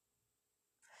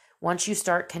 Once you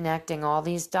start connecting all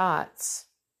these dots,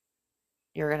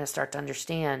 you're going to start to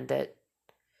understand that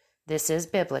this is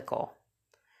biblical.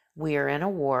 We are in a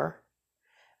war.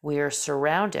 We are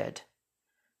surrounded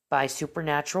by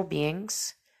supernatural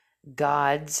beings,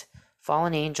 gods,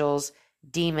 fallen angels,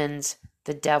 demons,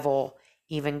 the devil,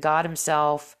 even God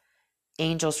himself,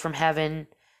 angels from heaven.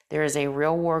 There is a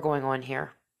real war going on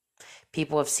here.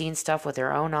 People have seen stuff with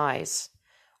their own eyes.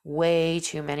 Way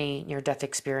too many near-death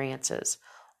experiences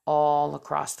all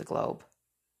across the globe.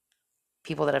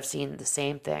 People that have seen the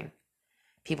same thing.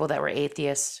 People that were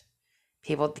atheists.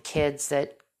 The kids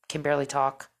that can barely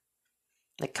talk.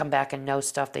 That come back and know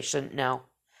stuff they shouldn't know.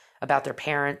 About their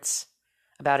parents.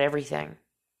 About everything.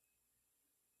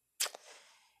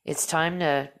 It's time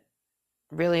to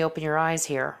really open your eyes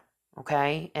here.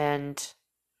 Okay? And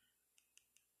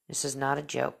this is not a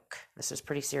joke. This is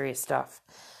pretty serious stuff.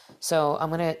 So I'm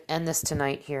going to end this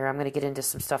tonight here. I'm going to get into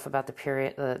some stuff about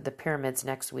the pyramids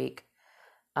next week.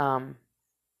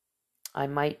 I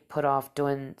might put off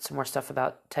doing some more stuff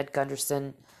about Ted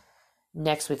Gunderson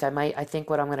next week. I think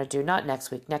what I'm going to do, not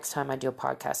next week, next time I do a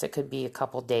podcast, it could be a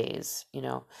couple days,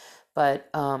 but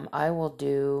I will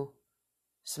do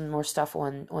some more stuff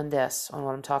on this, on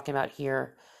what I'm talking about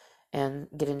here, and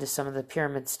get into some of the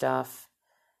pyramid stuff.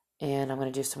 And I'm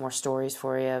going to do some more stories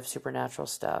for you of supernatural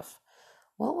stuff.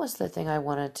 What was the thing I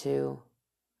wanted to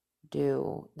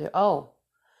do?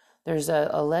 There's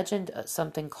a legend,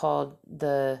 something called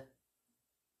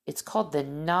it's called the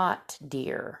knot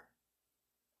deer.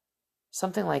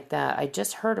 Something like that. I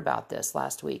just heard about this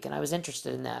last week, and I was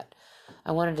interested in that.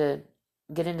 I wanted to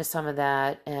get into some of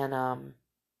that, and a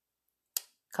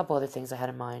couple other things I had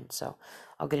in mind, so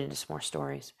I'll get into some more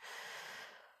stories.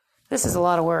 This is a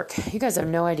lot of work. You guys have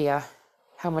no idea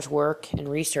how much work and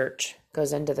research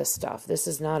goes into this stuff. This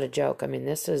is not a joke. I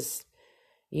mean,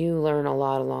 you learn a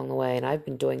lot along the way, and I've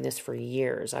been doing this for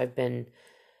years. I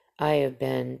have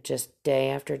been just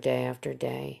day after day after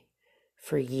day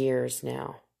for years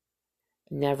now,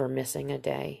 never missing a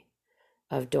day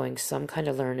of doing some kind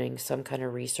of learning, some kind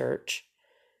of research,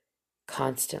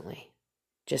 constantly,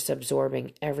 just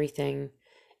absorbing everything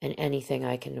and anything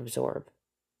I can absorb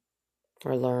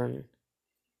or learn.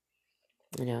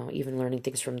 Even learning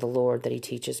things from the Lord that he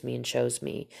teaches me and shows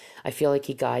me. I feel like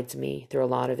he guides me through a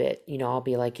lot of it. I'll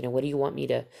be like, what do you want me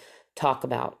to talk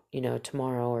about,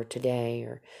 tomorrow or today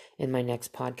or in my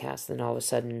next podcast? Then all of a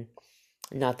sudden,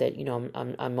 not that,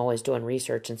 I'm always doing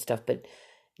research and stuff, but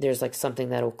there's like something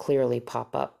that'll clearly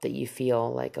pop up that you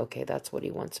feel like, okay, that's what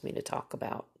he wants me to talk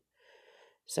about.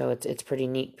 So it's pretty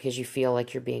neat because you feel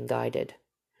like you're being guided.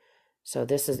 So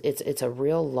it's a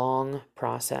real long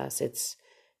process.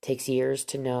 Takes years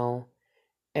to know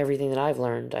everything that I've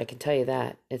learned. I can tell you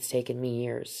that. It's taken me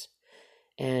years,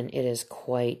 and it is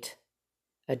quite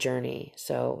a journey.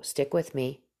 So stick with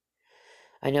me.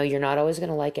 I know you're not always going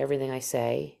to like everything I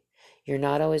say. You're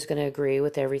not always going to agree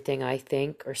with everything I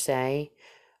think or say,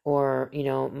 or,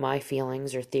 my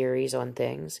feelings or theories on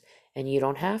things, and you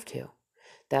don't have to.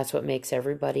 That's what makes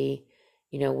everybody,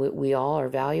 we all are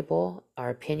valuable. Our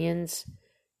opinions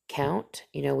count.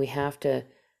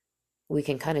 We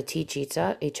can kind of teach each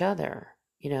other.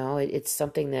 It's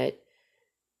something that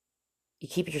you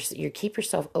keep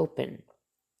yourself open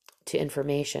to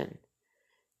information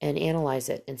and analyze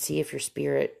it and see if your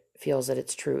spirit feels that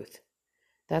it's truth.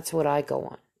 That's what I go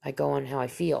on. I go on how I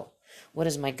feel. What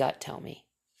does my gut tell me?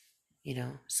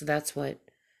 So that's what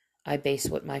I base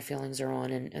what my feelings are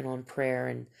on, and on prayer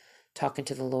and talking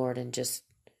to the Lord, and just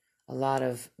a lot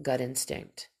of gut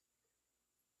instinct.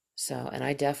 So, and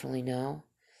I definitely know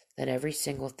that every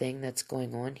single thing that's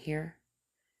going on here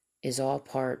is all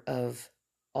part of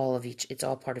it's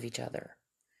all part of each other.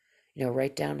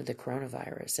 Right down to the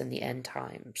coronavirus and the end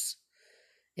times.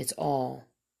 It's all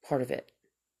part of it.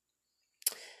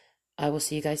 I will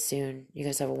see you guys soon. You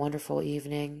guys have a wonderful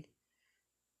evening.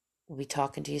 We'll be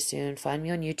talking to you soon. Find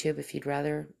me on YouTube if you'd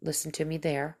rather listen to me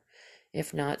there.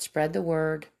 If not, spread the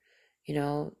word.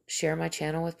 Share my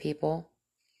channel with people.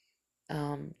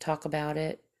 Talk about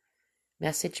it.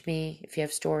 Message me if you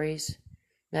have stories.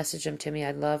 Message them to me.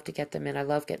 I'd love to get them in. I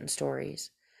love getting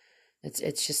stories.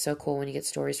 It's just so cool when you get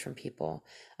stories from people.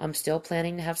 I'm still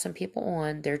planning to have some people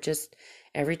on. They're just,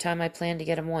 every time I plan to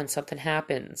get them on, something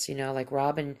happens. Like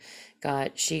Robin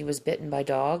she was bitten by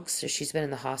dogs, so she's been in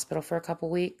the hospital for a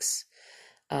couple weeks.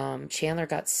 Chandler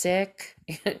got sick.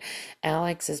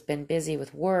 Alex has been busy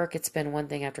with work. It's been one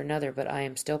thing after another, but I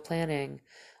am still planning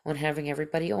on having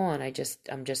everybody on.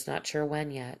 I'm just not sure when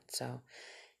yet. So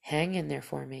hang in there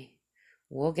for me.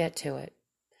 We'll get to it.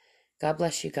 God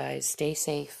bless you guys. Stay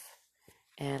safe.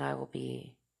 And I will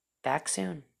be back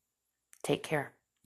soon. Take care.